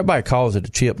 Everybody calls it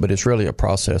a chip, but it's really a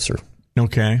processor.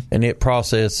 Okay, and it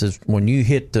processes when you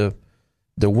hit the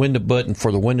window button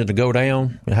for the window to go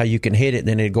down, how you can hit it,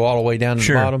 then it go all the way down to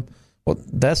the bottom. Well,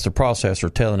 that's the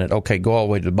processor telling it, okay, go all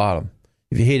the way to the bottom.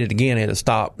 If you hit it again, it'll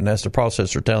stop, and that's the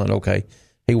processor telling it, okay,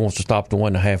 he wants to stop the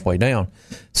window halfway down.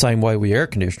 Same way with your air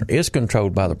conditioner. It's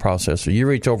controlled by the processor. You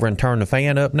reach over and turn the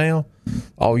fan up now,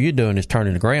 all you're doing is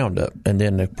turning the ground up, and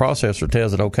then the processor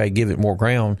tells it, okay, give it more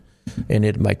ground, and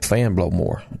it'll make the fan blow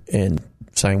more. And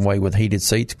same way with heated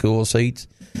seats, cool seats,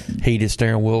 heated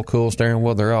steering wheel, cool steering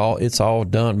wheel. It's all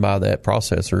done by that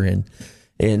processor,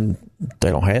 and they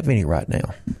don't have any right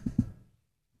now.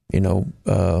 And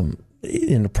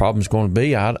the problem's going to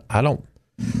be, I don't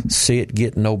see it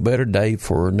getting no better, Dave,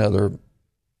 for another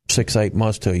 6-8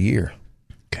 months to a year.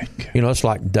 Okay. It's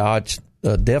like Dodge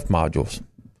DEF modules.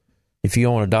 If you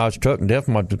own a Dodge truck and DEF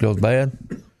module goes bad,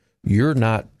 you're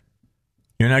not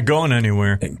going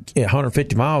anywhere. At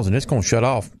 150 miles, and it's going to shut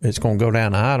off. It's going to go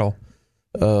down to idle.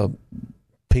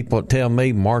 People tell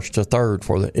me March the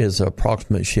 3rd is the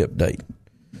approximate ship date.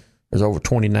 There's over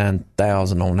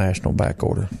 29,000 on national back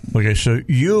order. Okay, so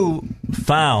you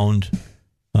found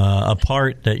a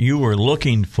part that you were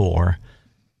looking for.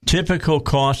 Typical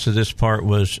cost of this part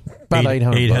was about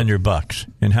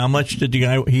 $800. And how much did the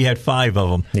guy? He had 5 of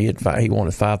them. He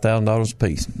wanted $5,000 a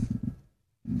piece.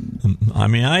 I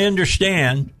mean, I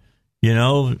understand.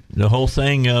 The whole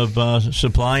thing of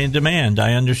supply and demand.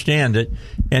 I understand it.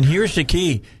 And here's the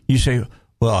key. You say,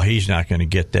 well, he's not going to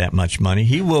get that much money.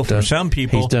 He will from some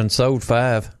people. He's done sold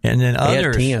 5. And then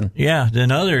others. 10. Yeah,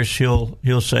 then others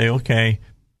he'll say, okay.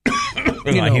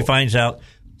 He finds out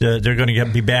they're going to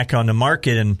be back on the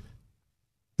market in,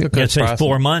 let's say,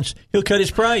 4 months. He'll cut his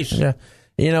price. Yeah.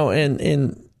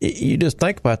 And you just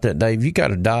think about that, Dave. You got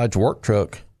a Dodge work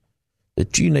truck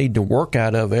that you need to work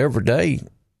out of every day.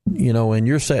 And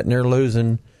you're sitting there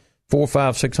losing $400,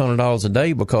 $500, $600 a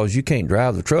day because you can't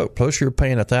drive the truck. Plus, you're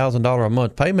paying $1,000 a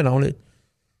month payment on it.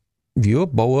 You'll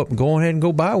bow up and go ahead and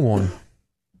go buy one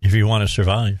if you want to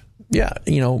survive. Yeah,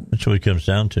 that's what it comes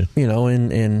down to.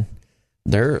 And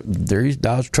these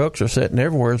Dodge trucks are sitting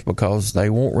everywhere because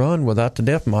they won't run without the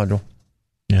DEF module.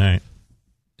 All right,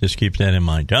 just keep that in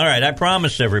mind. All right, I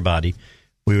promised everybody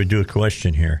we would do a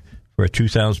question here for a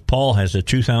 2000. Paul has a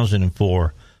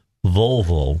 2004.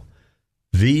 Volvo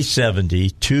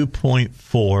V70 2.4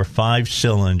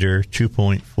 5-cylinder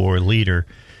 2.4 liter.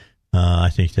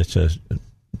 I think that's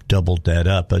doubled that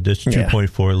up, but it's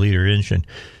 2.4 liter engine.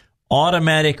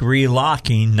 Automatic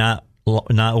relocking not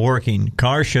working.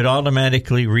 Car should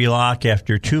automatically relock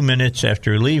after 2 minutes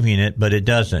after leaving it, but it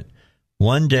doesn't.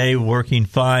 One day working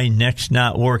fine, next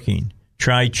not working.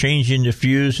 Try changing the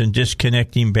fuse and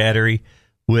disconnecting battery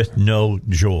with no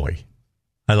joy.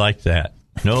 I like that.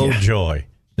 No joy.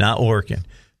 Not working.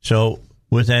 So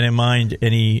with that in mind,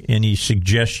 any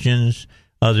suggestions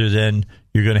other than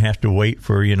you're going to have to wait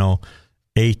for,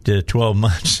 8 to 12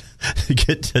 months to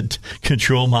get the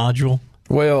control module?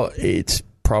 Well, it's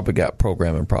probably got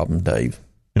programming problem, Dave.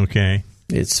 Okay.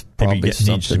 It's probably Maybe it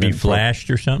needs to be flashed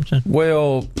or something?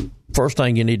 Well, first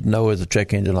thing you need to know is the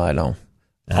check engine light on.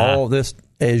 All this,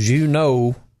 as you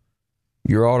know,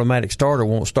 your automatic starter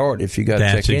won't start if you got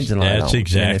a check engine light on. That's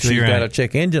exactly and if you've right. got a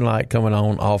check engine light coming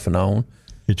on, off and on,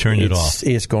 you turn it off.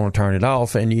 It's going to turn it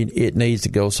off, and it needs to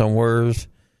go somewhere.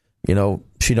 They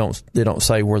don't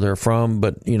say where they're from,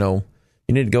 but you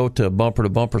need to go to a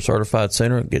bumper-to-bumper certified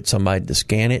center and get somebody to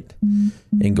scan it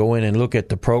and go in and look at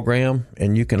the program.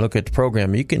 And you can look at the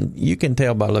program. You can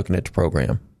tell by looking at the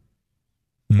program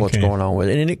what's going on with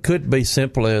it. And it could be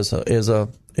simple as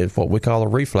what we call a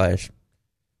reflash.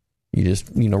 You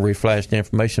just reflash the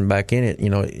information back in it.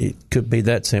 It could be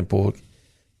that simple.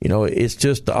 It's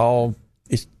just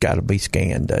it's got to be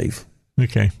scanned, Dave.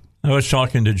 Okay. I was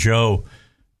talking to Joe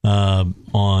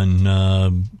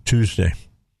on Tuesday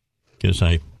because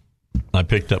I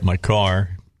picked up my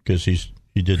car because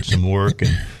he did some work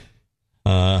and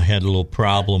had a little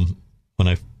problem when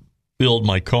I filled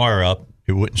my car up.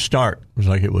 It wouldn't start. It was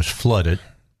like it was flooded,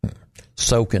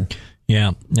 soaking.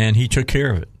 Yeah, and he took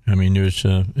care of it. I mean,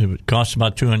 it would cost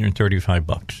about $235.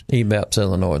 EBAPS,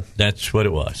 Illinois. That's what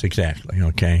it was, exactly.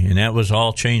 Okay, and that was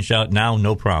all changed out now.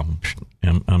 No problem.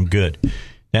 I'm good.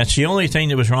 That's the only thing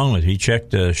that was wrong with it. He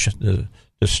checked the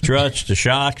struts, the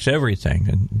shocks, everything,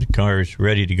 and the car is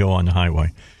ready to go on the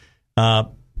highway.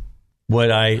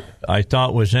 What I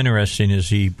thought was interesting is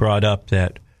he brought up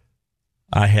that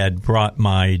I had brought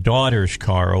my daughter's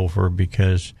car over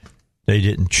because they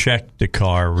didn't check the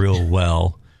car real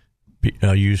well,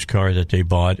 a used car that they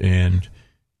bought, and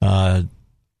I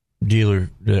think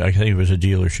it was a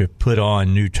dealership, put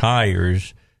on new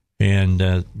tires,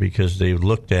 and because they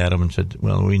looked at them and said,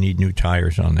 well, we need new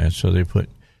tires on that, so they put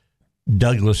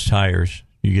Douglas tires.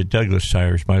 You get Douglas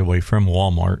tires, by the way, from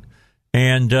Walmart.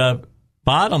 And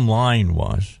bottom line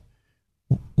was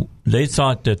they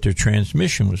thought that their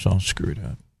transmission was all screwed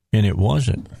up, and it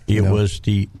wasn't. It was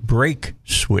the brake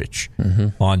switch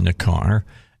on the car.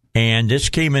 And this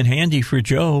came in handy for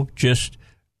Joe just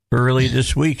early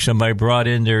this week. Somebody brought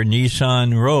in their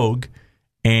Nissan Rogue,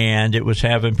 and it was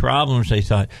having problems. They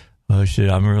thought, I said,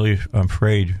 I'm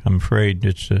afraid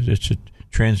it's a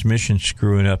transmission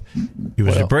screwing up. It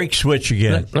was a brake switch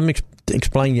again. Let me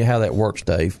explain to you how that works,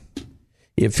 Dave.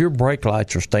 If your brake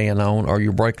lights are staying on or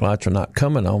your brake lights are not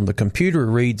coming on, the computer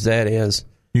reads that as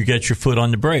you got your foot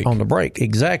on the brake. On the brake,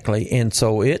 exactly. And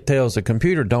so it tells the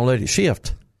computer, don't let it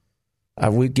shift.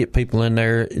 We get people in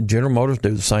there. General Motors do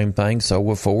the same thing. So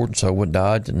with Ford, and so with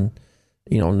Dodge, and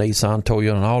Nissan,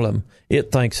 Toyota, and all of them.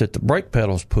 It thinks that the brake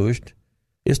pedal's pushed.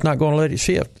 It's not going to let it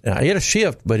shift. Now, it'll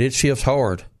shift, but it shifts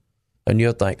hard. And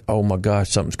you'll think, oh my gosh,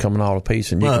 something's coming all to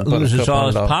pieces. And it loses all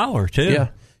its power too. Yeah,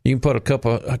 you can put a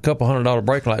couple $100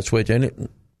 brake light switch in it,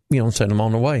 and send them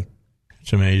on the way.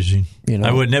 It's amazing.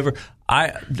 I would never.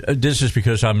 This is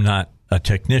because I'm not a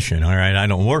technician. All right, I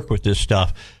don't work with this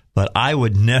stuff, but I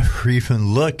would never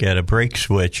even look at a brake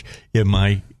switch if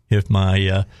my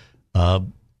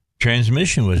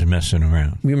transmission was messing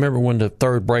around. You remember when the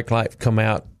third brake light come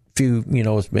out?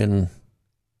 It's been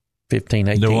 15, 18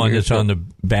 years. The one that's on the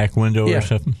back window or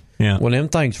something? Yeah. When them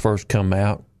things first come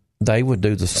out, they would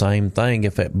do the same thing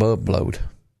if that bulb blowed.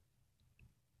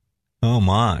 Oh,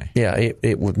 my. Yeah,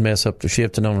 it would mess up the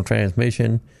shifting on the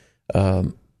transmission.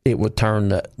 It would turn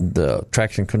the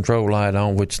traction control light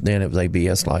on, which then it was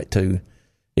ABS light too.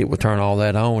 It would turn all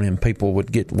that on, and people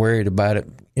would get worried about it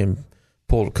and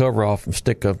pull the cover off and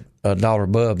stick a dollar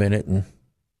bulb in it and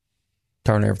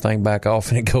turn everything back off,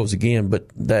 and it goes again. But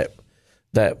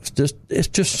it's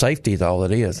just safety is all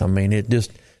it is. I mean, it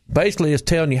just basically is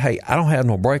telling you, hey, I don't have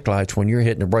no brake lights when you're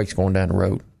hitting the brakes going down the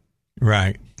road.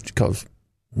 Right. Because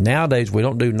nowadays we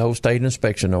don't do no state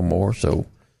inspection no more. So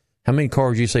how many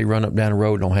cars you see run up down the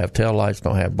road don't have tail lights,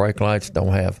 don't have brake lights,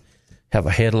 don't have a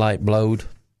headlight blowed,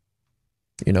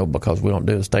 because we don't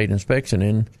do a state inspection.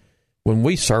 And when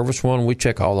we service one, we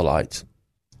check all the lights.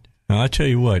 I'll tell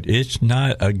you what, it's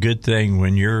not a good thing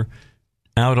when you're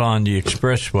out on the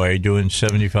expressway doing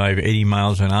 75, 80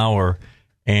 miles an hour,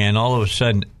 and all of a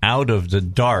sudden, out of the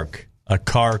dark, a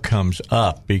car comes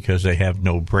up because they have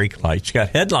no brake lights. It's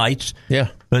got headlights,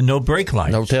 but no brake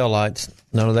lights. No tail lights,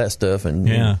 none of that stuff. And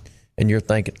you're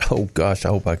thinking, oh, gosh, I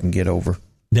hope I can get over.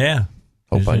 Yeah.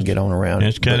 Hope I can get on around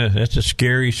it. That's a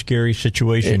scary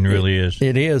situation. Really is.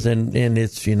 It is, and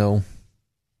it's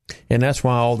and that's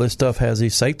why all this stuff has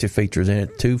these safety features in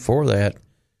it too. For that,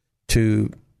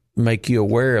 to make you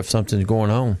aware if something's going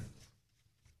on.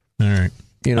 All right.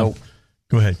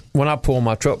 Go ahead. When I pull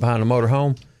my truck behind the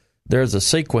motorhome, there's a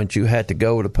sequence you had to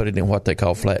go to put it in what they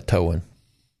call flat towing.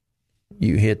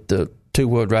 You hit the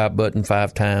two-wheel drive button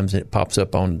 5 times, and it pops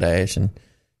up on the dash, and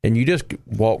you just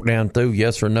walk down through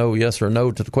yes or no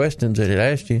to the questions that it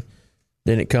asked you.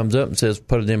 Then it comes up and says,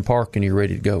 put it in park, and you're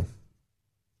ready to go.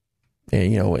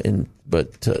 And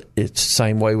but it's the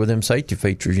same way with them safety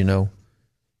features.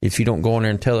 If you don't go in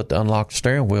there and tell it to unlock the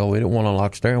steering wheel, it won't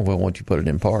unlock the steering wheel once you put it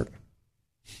in park.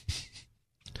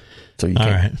 So you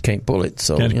can't pull it.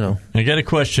 So, I got a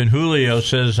question. Julio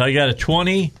says, I got a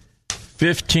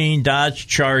 2015 Dodge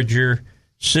Charger,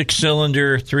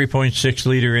 6-cylinder,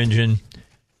 3.6-liter engine.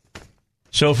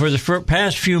 So for the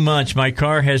past few months, my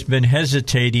car has been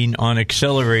hesitating on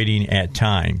accelerating at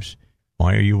times.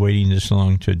 Why are you waiting this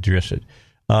long to address it?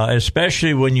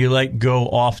 Especially when you let go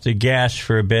off the gas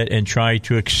for a bit and try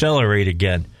to accelerate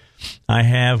again.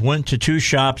 I went to 2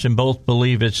 shops and both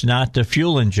believe it's not the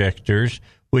fuel injectors,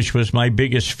 which was my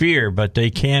biggest fear, but they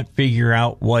can't figure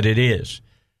out what it is.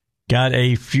 Got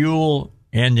a fuel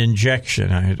and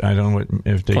injection. I don't know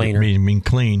if they mean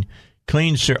clean.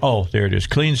 There it is.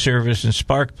 Clean service and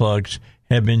spark plugs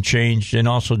have been changed and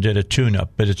also did a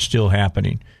tune-up, but it's still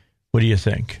happening. What do you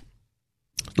think?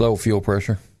 Low fuel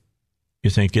pressure. You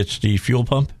think it's the fuel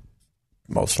pump?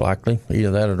 Most likely.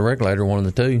 Either that or the regulator, one of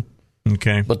the two.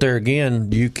 Okay. But there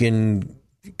again, you can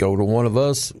go to one of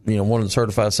us, one of the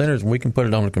certified centers, and we can put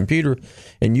it on the computer,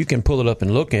 and you can pull it up and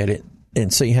look at it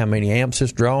and see how many amps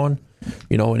it's drawing.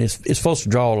 And it's supposed to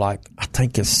draw I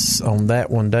think it's on that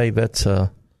one day, that's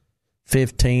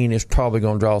 15. It's probably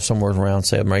going to draw somewhere around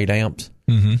 7 or 8 amps.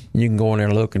 Mm-hmm. You can go in there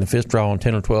and look, and if it's drawing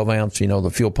 10 or 12 amps,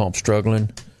 the fuel pump's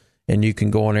struggling. And you can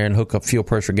go in there and hook a fuel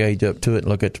pressure gauge up to it and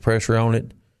look at the pressure on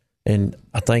it. And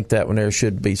I think that one there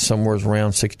should be somewhere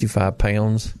around 65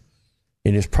 pounds.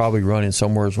 And it's probably running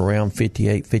somewhere around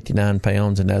 58, 59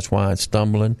 pounds, and that's why it's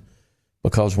stumbling.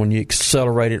 Because when you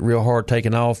accelerate it real hard,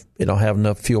 taking off, it don't have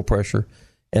enough fuel pressure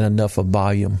and enough of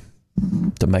volume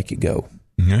to make it go.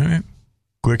 All right.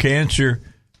 Quick answer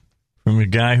from a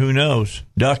guy who knows.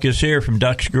 Duck is here from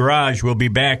Duck's Garage. We'll be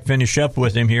back, finish up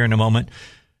with him here in a moment.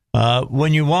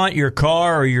 When you want your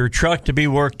car or your truck to be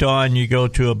worked on, you go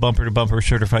to a bumper-to-bumper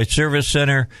certified service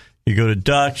center. You go to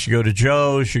Duck's, you go to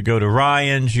Joe's, you go to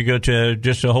Ryan's, you go to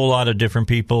just a whole lot of different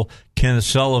people. Ken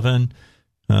Sullivan,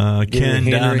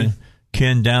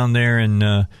 Ken down there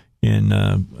in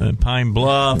Pine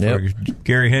Bluff, or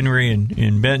Gary Henry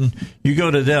in Benton. You go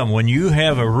to them. When you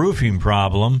have a roofing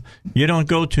problem, you don't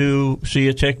go to see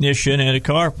a technician at a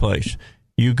car place.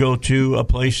 You go to a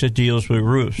place that deals with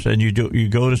roofs, and you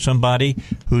go to somebody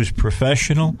who's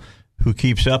professional, who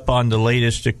keeps up on the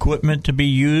latest equipment to be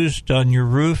used on your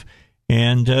roof,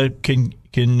 and can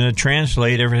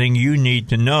translate everything you need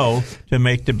to know to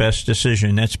make the best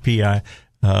decision. That's PI.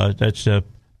 That's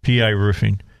PI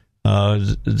Roofing.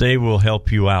 They will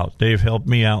help you out. They've helped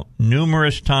me out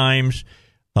numerous times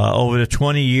over the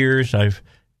 20 years.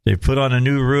 They've put on a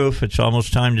new roof. It's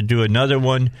almost time to do another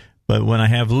one. But when I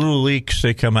have little leaks,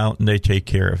 they come out and they take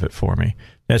care of it for me.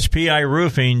 That's PI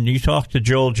Roofing. You talk to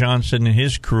Joel Johnson and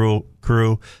his crew.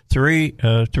 Get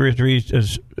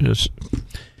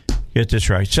this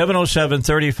right.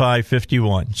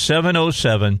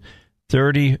 707-3551.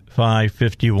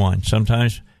 707-3551.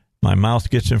 Sometimes my mouth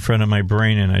gets in front of my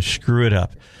brain and I screw it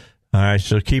up. All right,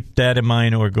 so keep that in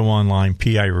mind, or go online,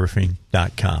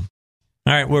 piroofing.com.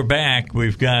 All right, we're back.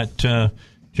 We've got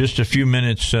just a few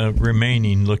minutes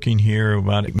remaining looking here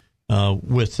about it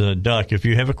with Duck. If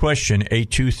you have a question,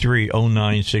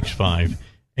 823-0965.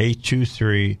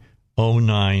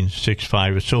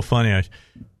 823-0965. It's so funny. I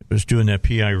was doing that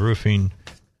PI Roofing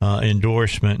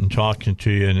endorsement and talking to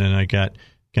you, and then I got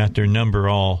their number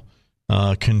all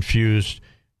confused.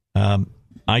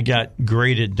 I got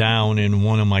graded down in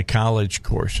one of my college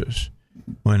courses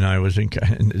when I was in.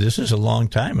 This is a long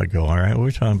time ago, all right?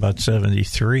 We're talking about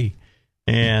 73.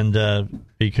 And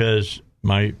because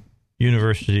my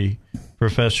university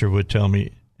professor would tell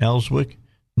me, Elswick,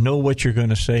 know what you're going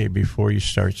to say before you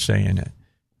start saying it,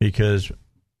 because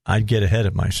I'd get ahead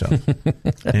of myself.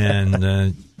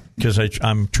 And because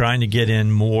I'm trying to get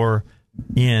in more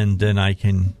than I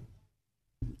can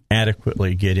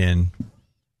adequately get in.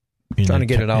 Trying to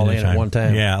get it all in at one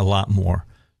time. Yeah, a lot more.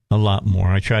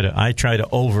 I try to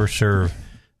overserve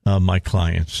my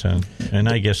clients, and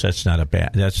I guess that's not a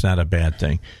bad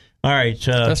thing. All right,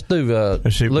 let's do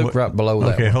Luke right below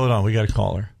that. Okay, one. Hold on, we got a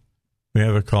caller. We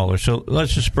have a caller. So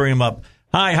let's just bring him up.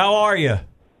 Hi, how are you?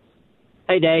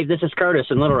 Hey, Dave. This is Curtis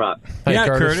in Little Rock. Hey, yeah,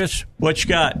 Curtis. What you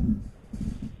got?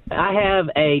 I have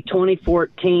a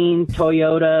 2014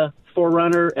 Toyota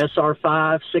 4Runner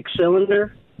SR5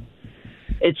 6-cylinder.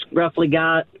 It's roughly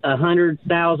got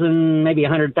 100,000, maybe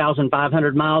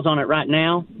 100,500 miles on it right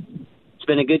now. It's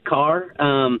been a good car.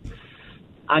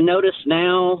 I notice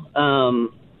now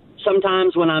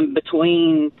sometimes when I'm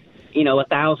between,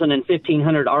 1,000 and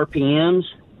 1,500 RPMs,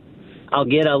 I'll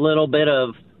get a little bit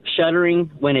of shuddering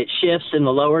when it shifts in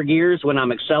the lower gears when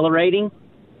I'm accelerating.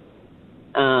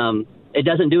 It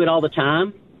doesn't do it all the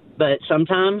time, but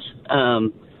sometimes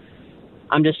I'm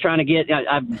just trying to get.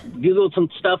 I've Googled some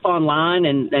stuff online,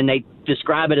 and they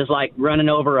describe it as like running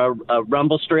over a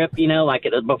rumble strip, like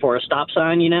before a stop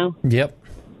sign, Yep.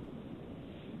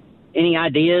 Any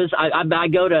ideas? I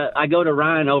go to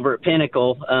Ryan over at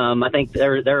Pinnacle. I think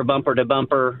they're a bumper to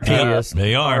bumper. Yes,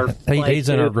 they are. He's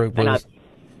in our group with us.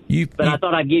 I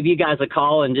thought I'd give you guys a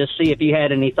call and just see if you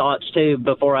had any thoughts, too,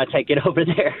 before I take it over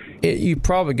there. You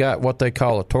probably got what they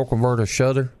call a torque converter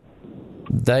shutter.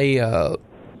 They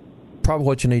probably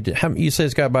what you need to. You say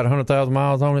it's got about 100,000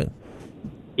 miles on it?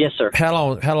 Yes, sir. How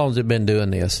long has it been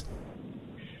doing this?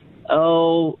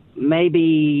 Oh,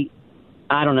 maybe,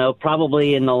 I don't know,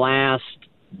 probably in the last,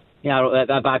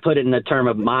 if I put it in the term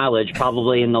of mileage,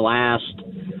 probably in the last,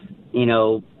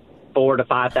 4,000 to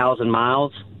 5,000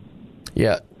 miles.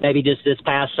 Yeah. Maybe just this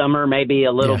past summer, maybe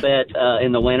a little bit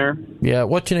in the winter. Yeah,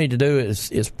 what you need to do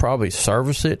is probably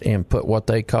service it and put what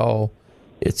they call,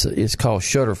 it's called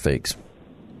shutter fix.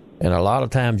 And a lot of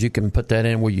times you can put that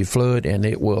in with your fluid and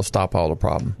it will stop all the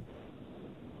problem.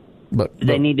 But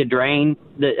they need to drain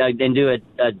and do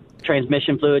a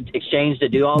transmission fluid exchange to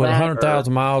do all that? With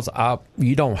 100,000 miles,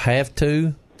 you don't have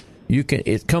to. You can.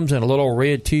 It comes in a little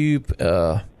red tube.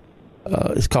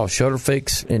 It's called shutter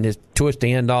fix, and it twists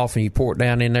the end off, and you pour it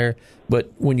down in there.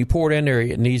 But when you pour it in there,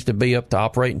 it needs to be up to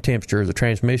operating temperature of the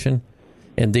transmission,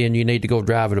 and then you need to go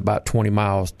drive it about 20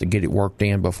 miles to get it worked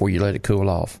in before you let it cool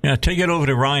off. Yeah, take it over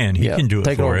to Ryan. He can do it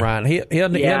for you. Take it over to Ryan. He'll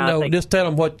know. Just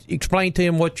tell him explain to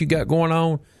him what you got going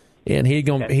on, and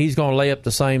he's gonna lay up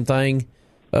the same thing.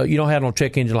 You don't have no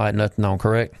check engine light, nothing on,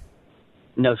 correct?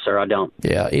 No, sir, I don't.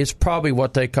 Yeah, it's probably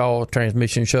what they call a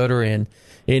transmission shutter, and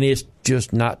it's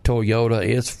just not Toyota.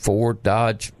 It's Ford,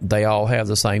 Dodge. They all have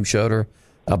the same shutter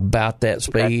about that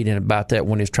speed and about that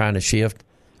when it's trying to shift.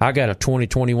 I got a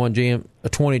 2020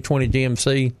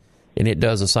 GMC, and it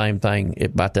does the same thing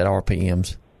about that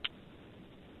RPMs.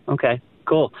 Okay,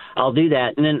 cool. I'll do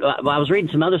that. And then I was reading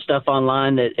some other stuff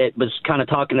online that it was kind of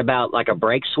talking about like a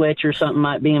brake switch or something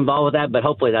might be involved with that, but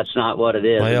hopefully that's not what it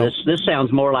is. Well, this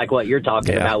sounds more like what you're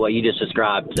talking about, what you just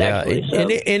described.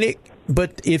 Actually,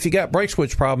 but if you got brake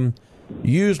switch problem,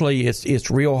 usually it's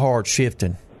real hard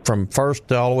shifting from first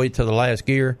to all the way to the last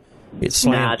gear. It's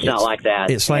not like that.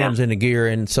 It slams in the gear,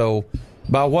 and so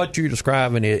by what you're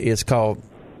describing, it's called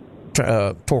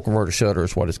torque converter shutter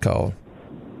is what it's called.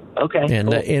 Okay,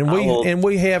 and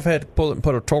we have had to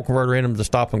put a torque converter in them to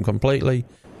stop them completely,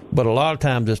 but a lot of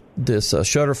times this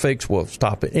shutter fix will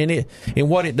stop it. And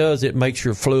what it does, it makes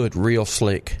your fluid real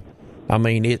slick. I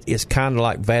mean, it's kind of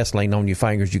like Vaseline on your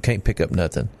fingers. You can't pick up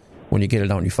nothing when you get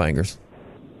it on your fingers.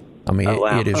 I mean,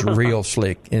 it is real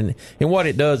slick, and what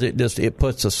it does, it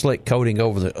puts a slick coating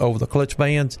over the clutch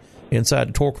bands inside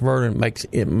the torque converter, and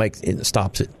it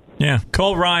stops it. Yeah,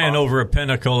 call Ryan over at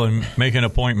Pinnacle and make an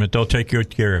appointment. They'll take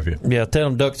good care of you. Yeah, tell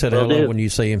him Duck said hello when you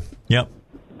see him. Yep.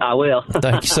 I will.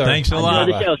 Thanks, sir. Thanks a lot.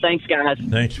 Enjoy the show. Thanks, guys.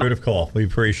 Thanks for the call. We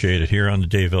appreciate it here on the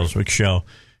Dave Elswick Show.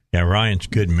 Yeah, Ryan's a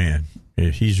good man.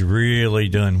 He's really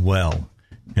done well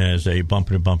as a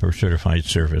bumper-to-bumper certified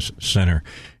service center.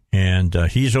 And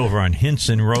he's over on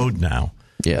Hinson Road now.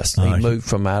 Yes, he moved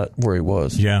from out where he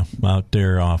was. Yeah, out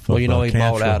there off of he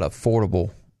bought out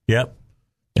Affordable. Yep.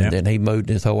 And then he moved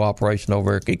his whole operation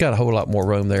over. He got a whole lot more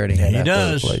room there than he had at the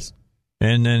other place.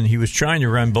 And then he was trying to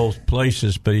run both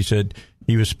places, but he said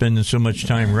he was spending so much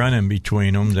time running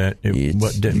between them that it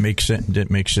didn't make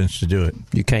sense to do it.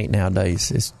 You can't nowadays.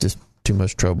 It's just too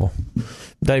much trouble.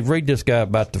 Dave, read this guy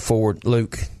about the Ford,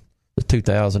 Luke, the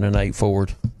 2008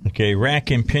 Ford. Okay,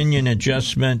 rack and pinion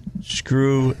adjustment,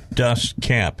 screw dust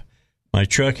cap. My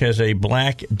truck has a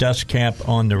black dust cap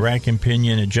on the rack and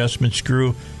pinion adjustment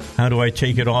screw. How do I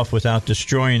take it off without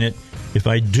destroying it? If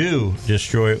I do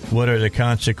destroy it, what are the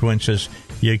consequences?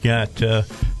 You got, let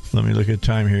me look at the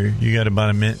time here. You got about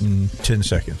a minute and 10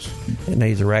 seconds. It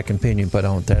needs a rack and pinion put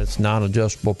on it. That's a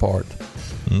non-adjustable part.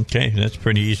 Okay, that's a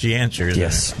pretty easy answer, isn't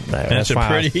it? That's a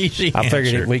pretty easy answer. I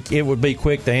figured it would be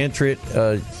quick to answer it.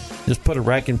 Just put a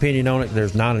rack and pinion on it.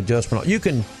 There's non-adjustment. You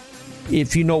can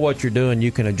if you know what you're doing,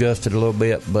 you can adjust it a little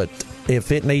bit. But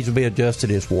if it needs to be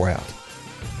adjusted, it's wore out.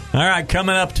 All right,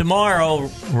 coming up tomorrow,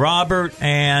 Robert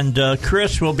and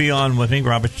Chris will be on with me,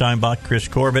 Robert Steinbach, Chris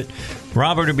Corbett.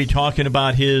 Robert will be talking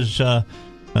about his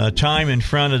time in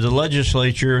front of the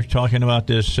legislature, talking about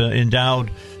this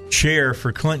endowed chair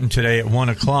for Clinton today at 1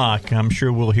 o'clock. I'm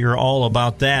sure we'll hear all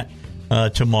about that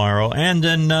tomorrow. And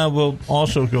then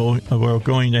we're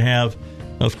going to have,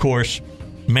 of course,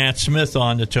 Matt Smith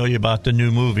on to tell you about the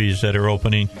new movies that are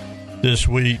opening this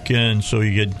week, and so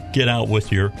you could get out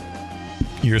with your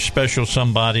special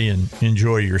somebody and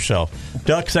enjoy yourself.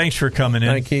 Duck, thanks for coming in.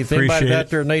 Thank you. If anybody's out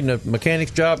there needing a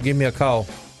mechanic's job, give me a call.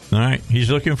 All right. He's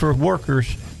looking for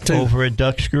workers over at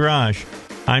Duck's Garage.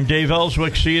 I'm Dave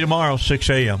Elswick. See you tomorrow, 6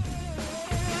 a.m.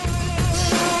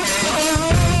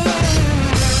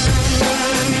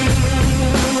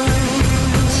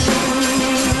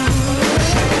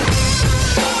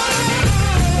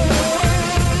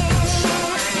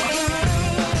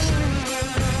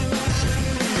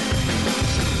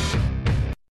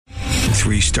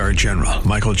 Three-star General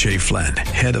Michael J. Flynn,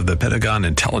 head of the Pentagon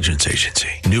Intelligence Agency,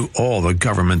 knew all the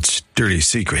government's dirty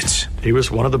secrets. He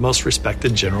was one of the most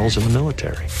respected generals in the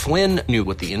military. Flynn knew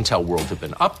what the intel world had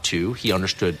been up to. He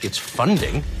understood its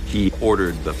funding. He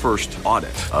ordered the first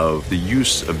audit of the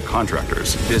use of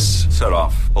contractors. This set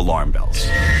off alarm bells.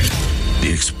 The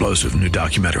explosive new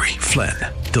documentary, Flynn,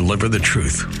 Deliver the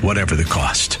Truth, Whatever the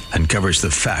Cost, uncovers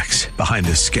the facts behind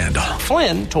this scandal.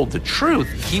 Flynn told the truth.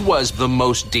 He was the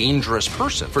most dangerous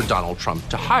person for Donald Trump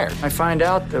to hire. I find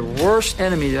out the worst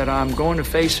enemy that I'm going to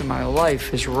face in my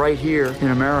life is right here in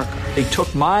America. They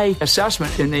took my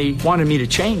assessment and they wanted me to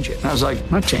change it. And I was like, I'm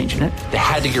not changing it. They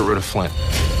had to get rid of Flynn.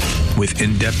 With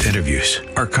in-depth interviews,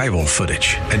 archival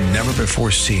footage, and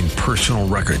never-before-seen personal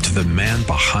records of the man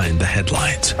behind the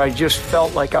headlines. I just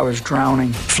felt like I was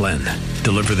drowning. Flynn,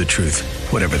 Deliver the Truth,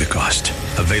 Whatever the Cost.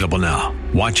 Available now.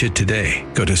 Watch it today.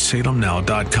 Go to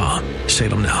salemnow.com.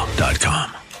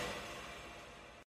 salemnow.com.